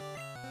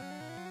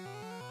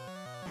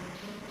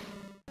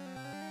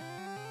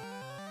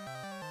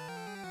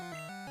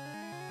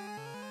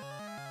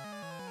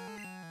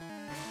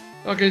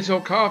 Okay, so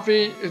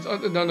Coffee is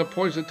another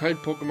poison-type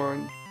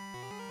Pokemon.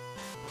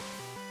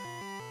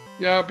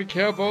 Yeah, be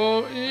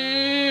careful.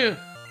 Yeah.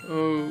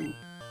 Oh.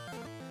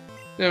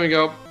 There we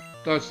go.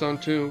 That's done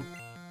too.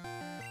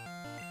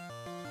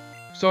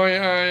 Sorry,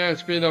 I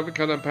speed up and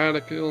kind of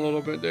panicked a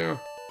little bit there.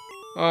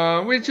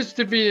 We just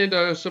defeated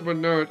a Super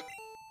Nerd.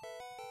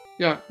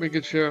 Yeah, we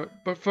can share it.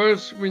 But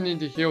first, we need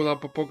to heal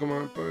up a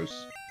Pokemon first.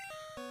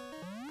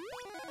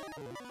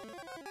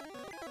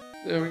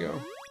 There we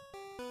go.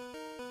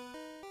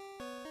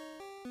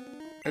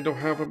 I don't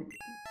have a...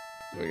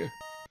 There we go.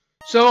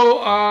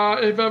 So,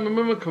 if I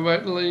remember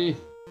correctly,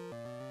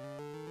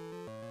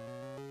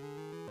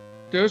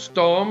 there's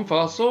Storm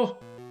Fossil,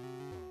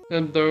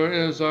 and there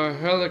is a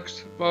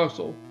Helix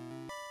Fossil.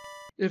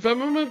 If I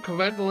remember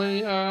correctly,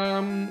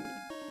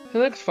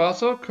 Helix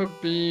Fossil could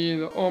be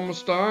the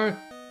Almost Star.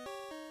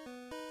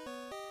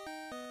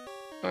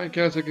 I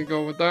guess I can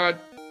go with that.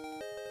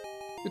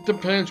 It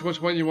depends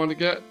which one you want to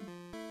get.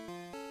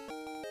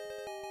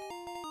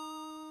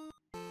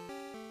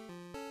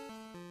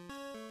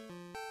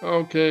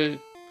 Okay,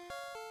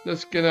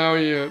 let's get out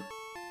of here.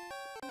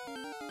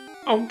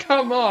 Oh,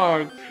 come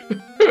on!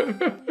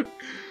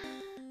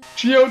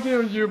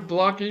 Geodude, you're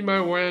blocking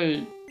my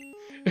way.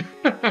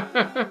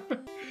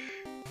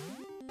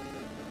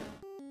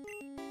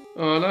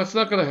 Oh, that's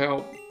not gonna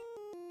help.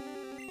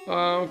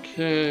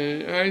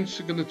 Okay, I'm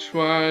just gonna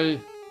try...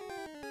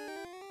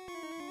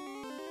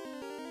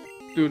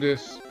 do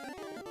this.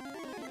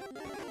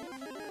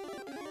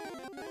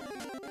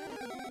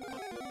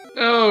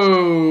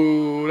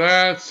 Oh,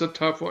 that's a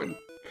tough one.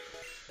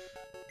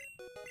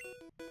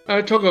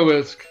 I took a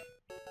risk.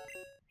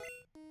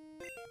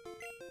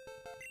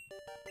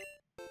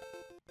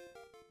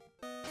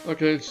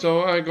 Okay,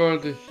 so I go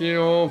to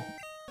heal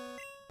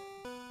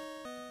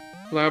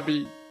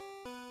Flabby.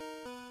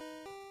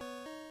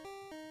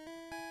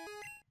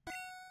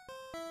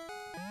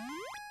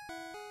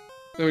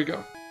 There we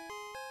go.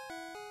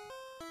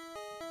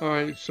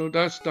 Alright, so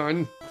that's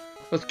done.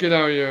 Let's get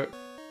out of here.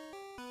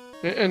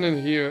 And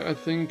in here, I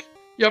think.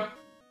 Yep.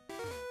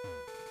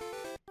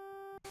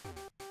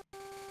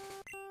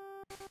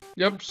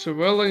 Yep,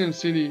 Cerulean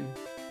City.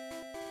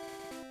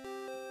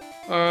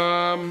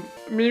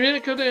 Maybe I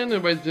could end it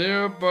right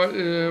there, but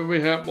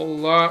we have a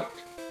lot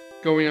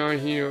going on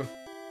here.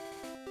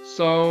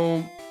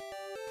 So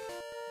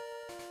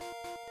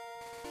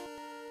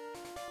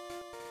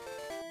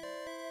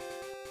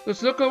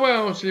let's look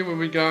around and see what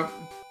we got.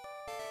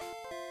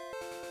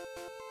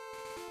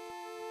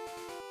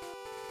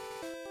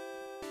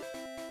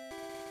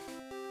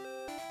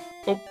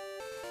 Oh.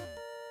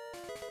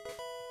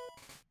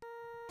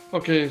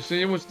 Okay,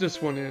 see what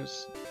this one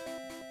is.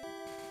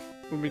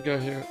 What we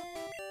got here?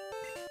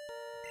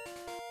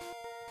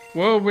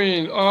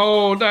 Whirlwind.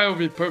 Oh, that would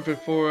be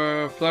perfect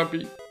for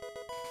Flappy.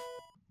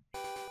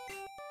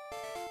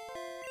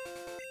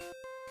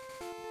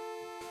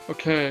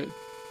 Okay.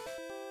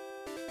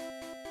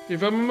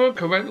 If I remember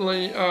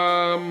correctly,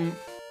 and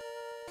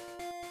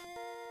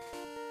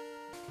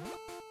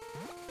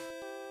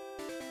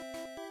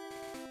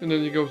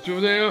then you go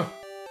through there.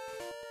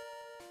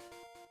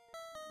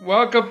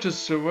 Welcome to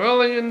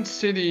Cerulean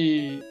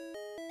City.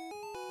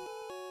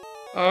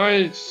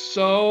 Alright,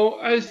 so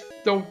I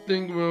don't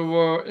think we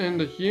were in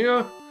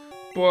here,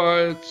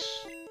 but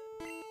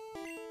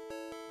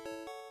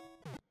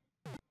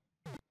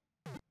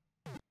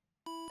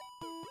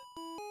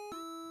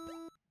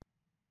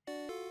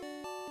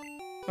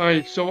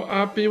alright, so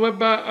I'll be right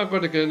back. I'm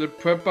gonna get the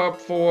prep up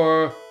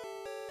for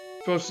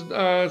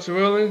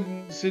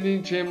Cerulean City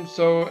Gym,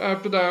 so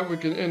after that we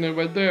can end it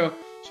right there.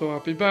 So I'll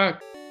be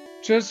back.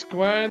 Just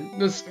glad,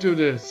 let's do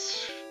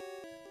this.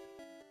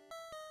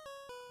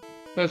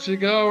 As you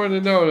can already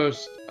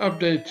notice,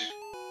 update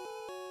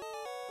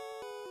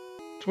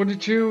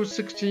 22,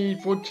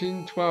 16,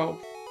 14,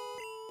 12.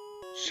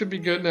 Should be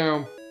good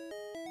now.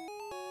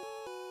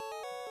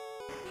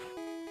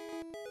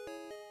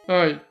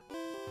 Alright.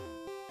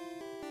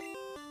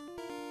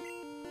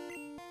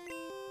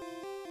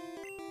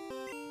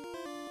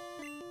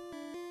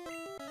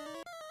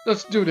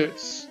 Let's do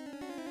this.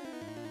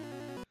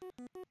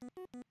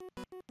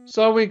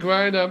 So we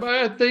grind up.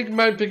 I think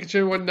my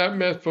picture was not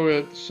meant for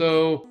it,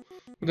 so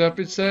with that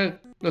being said,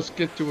 let's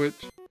get to it.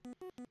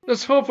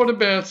 Let's hope for the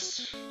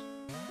best.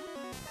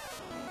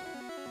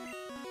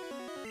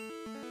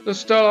 Let's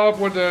start off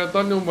with the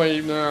Thunder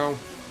Wave now.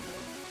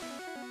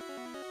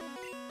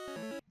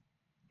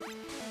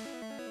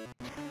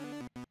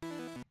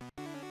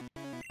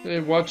 Hey,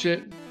 watch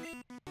it.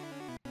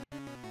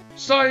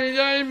 Sorry,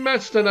 I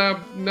messed it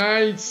up.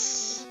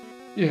 Nice.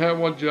 You had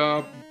one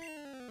job.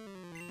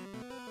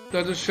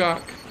 That's a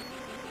shock.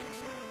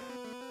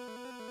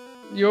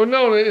 You'll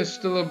know that it's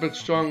still a bit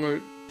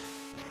stronger.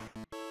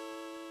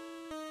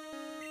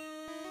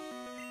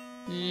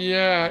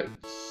 Yeah,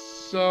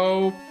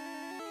 so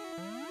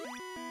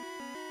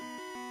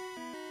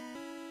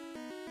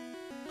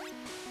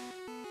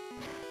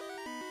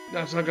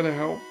that's not gonna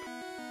help.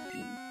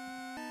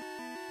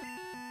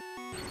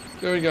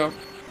 There we go.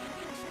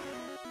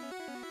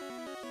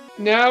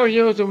 Now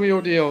here's the real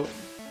deal.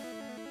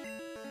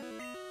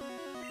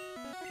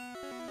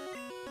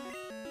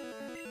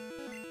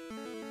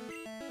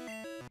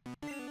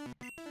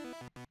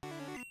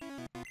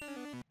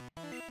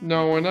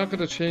 No, we're not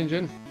gonna change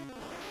it.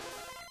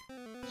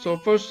 So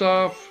first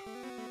off,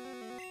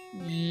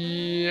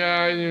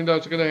 yeah, I knew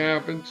that's gonna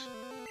happen.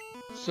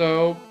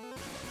 So,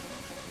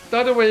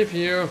 Thunder Wave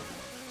here.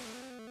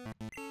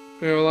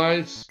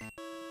 Paralyze.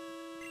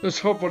 Let's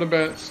hope for the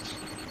best.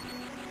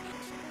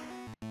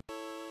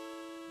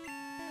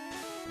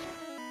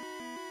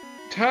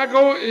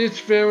 Tackle is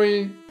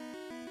very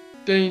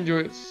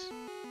dangerous.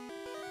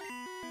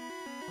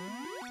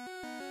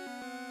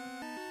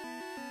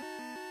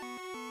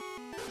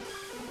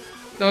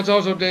 That's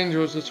also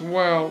dangerous as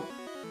well.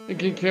 It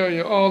can kill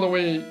you all the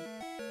way.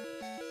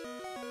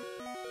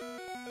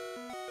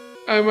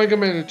 I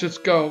recommend it,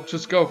 just go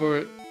for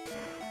it.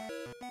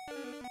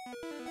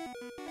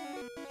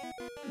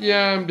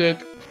 Yeah, I'm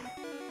dead.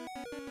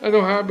 I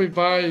don't have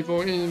revive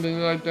or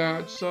anything like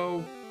that,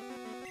 so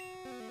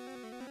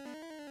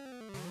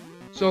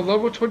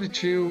level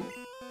 22,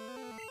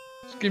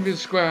 let's give you a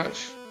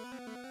scratch.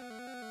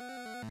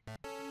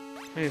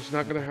 Hey, it's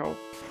not gonna help.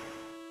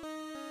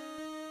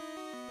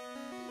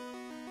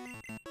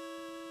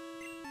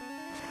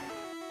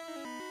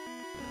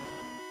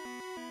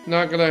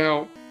 Not gonna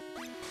help.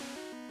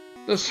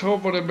 Let's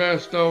hope for the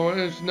best though.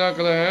 It's not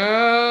gonna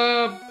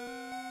help.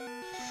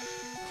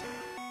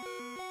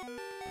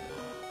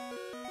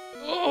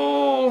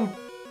 Oh,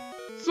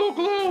 so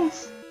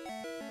close.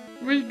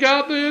 We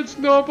got this,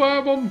 no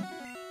problem.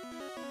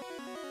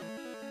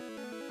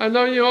 I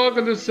know you're all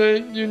gonna say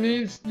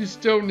you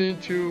still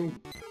need to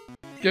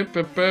get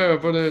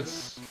prepared for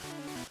this.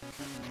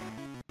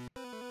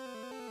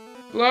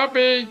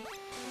 Floppy!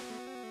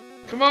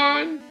 Come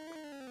on!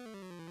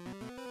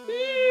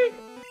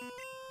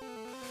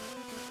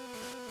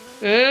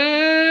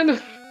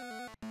 And...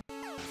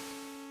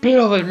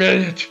 barely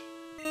made it!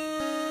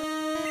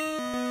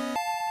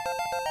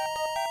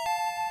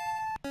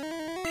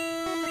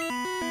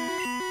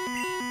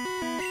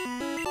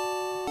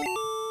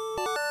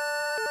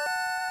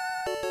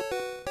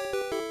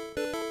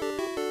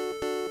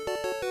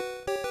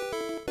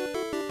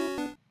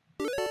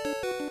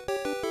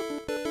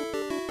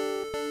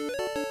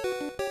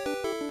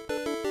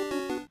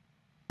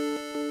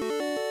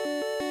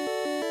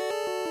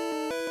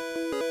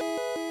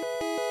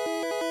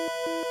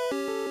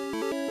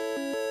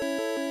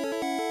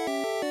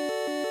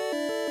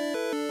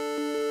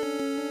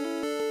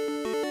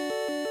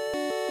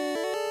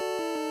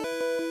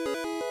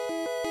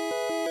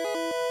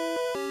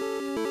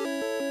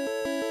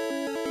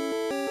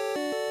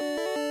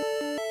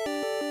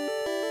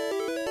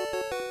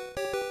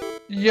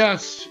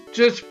 Yes,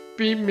 just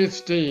beat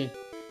Misty.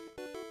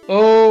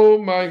 Oh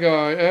my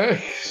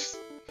god.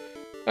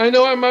 I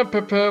know I'm not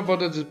prepared for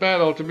this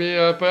battle to be,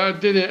 but I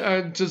did it.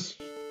 I just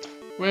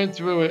went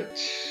through it.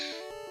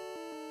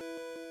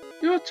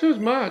 You're too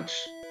much.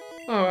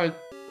 Alright,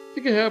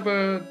 you can have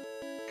a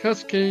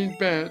cascade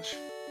badge.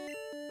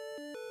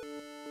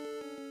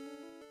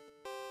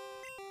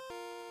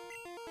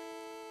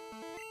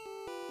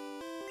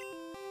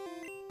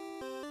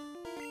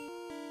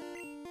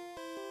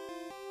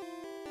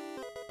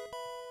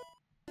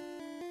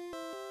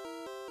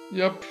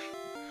 Yep.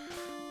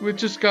 We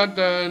just got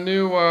the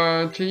new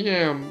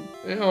TM.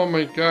 Oh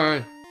my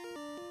god.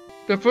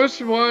 The first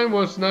one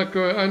was not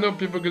good. I know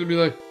people are gonna be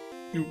like,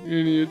 you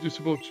idiot, you're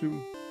supposed to.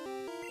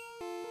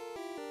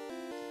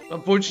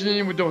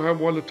 Unfortunately, we don't have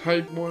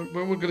water-type one,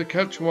 but we're gonna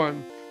catch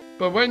one.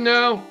 But right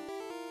now,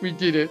 we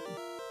did it.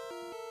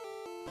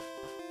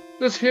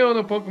 Let's heal on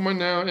the Pokemon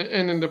now and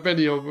end in the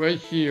video right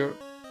here.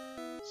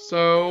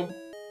 So,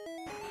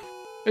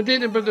 I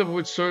did a bit of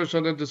research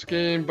on this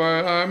game,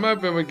 but I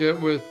might be able to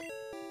get with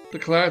the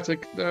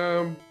classic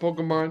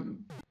Pokemon.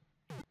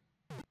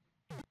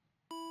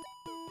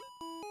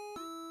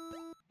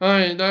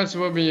 Alright, that's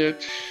will be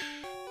it.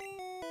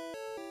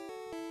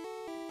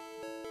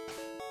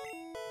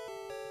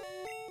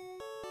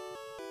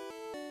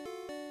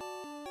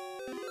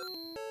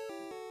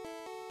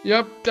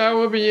 Yep, that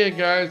will be it,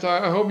 guys.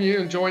 I hope you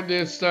enjoyed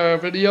this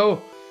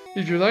video.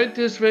 If you like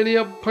this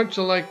video, punch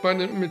the like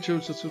button, make sure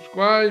to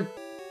subscribe,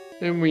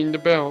 and ring the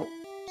bell.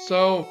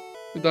 So,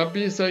 with that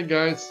being said,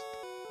 guys,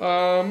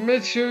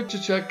 make sure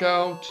to check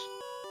out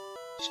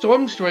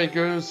Storm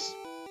Strikers,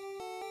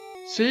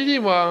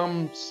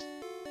 CD-ROMs,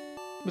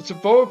 Mr.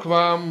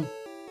 Volcrom,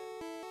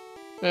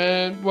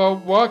 and well,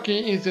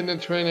 Rocky is in the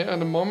training at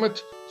the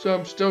moment, so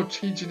I'm still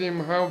teaching him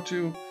how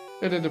to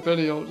edit the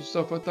videos and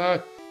stuff like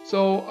that.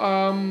 So,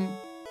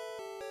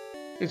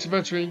 it's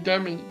eventually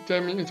Demi.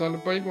 Demi is on the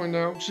break right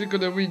now. She's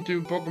gonna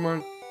redo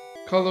Pokemon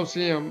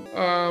Colosseum.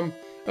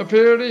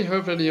 Apparently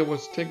her video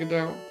was taken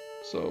down,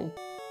 so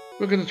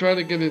we're gonna try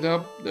to get it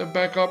up,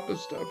 back up and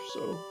stuff.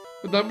 So,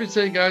 with that being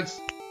said, guys,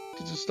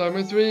 this is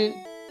Starman3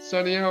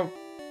 signing out.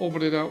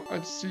 Over it out.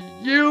 I'll see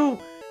you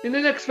in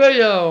the next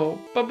video.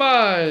 Bye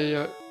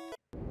bye.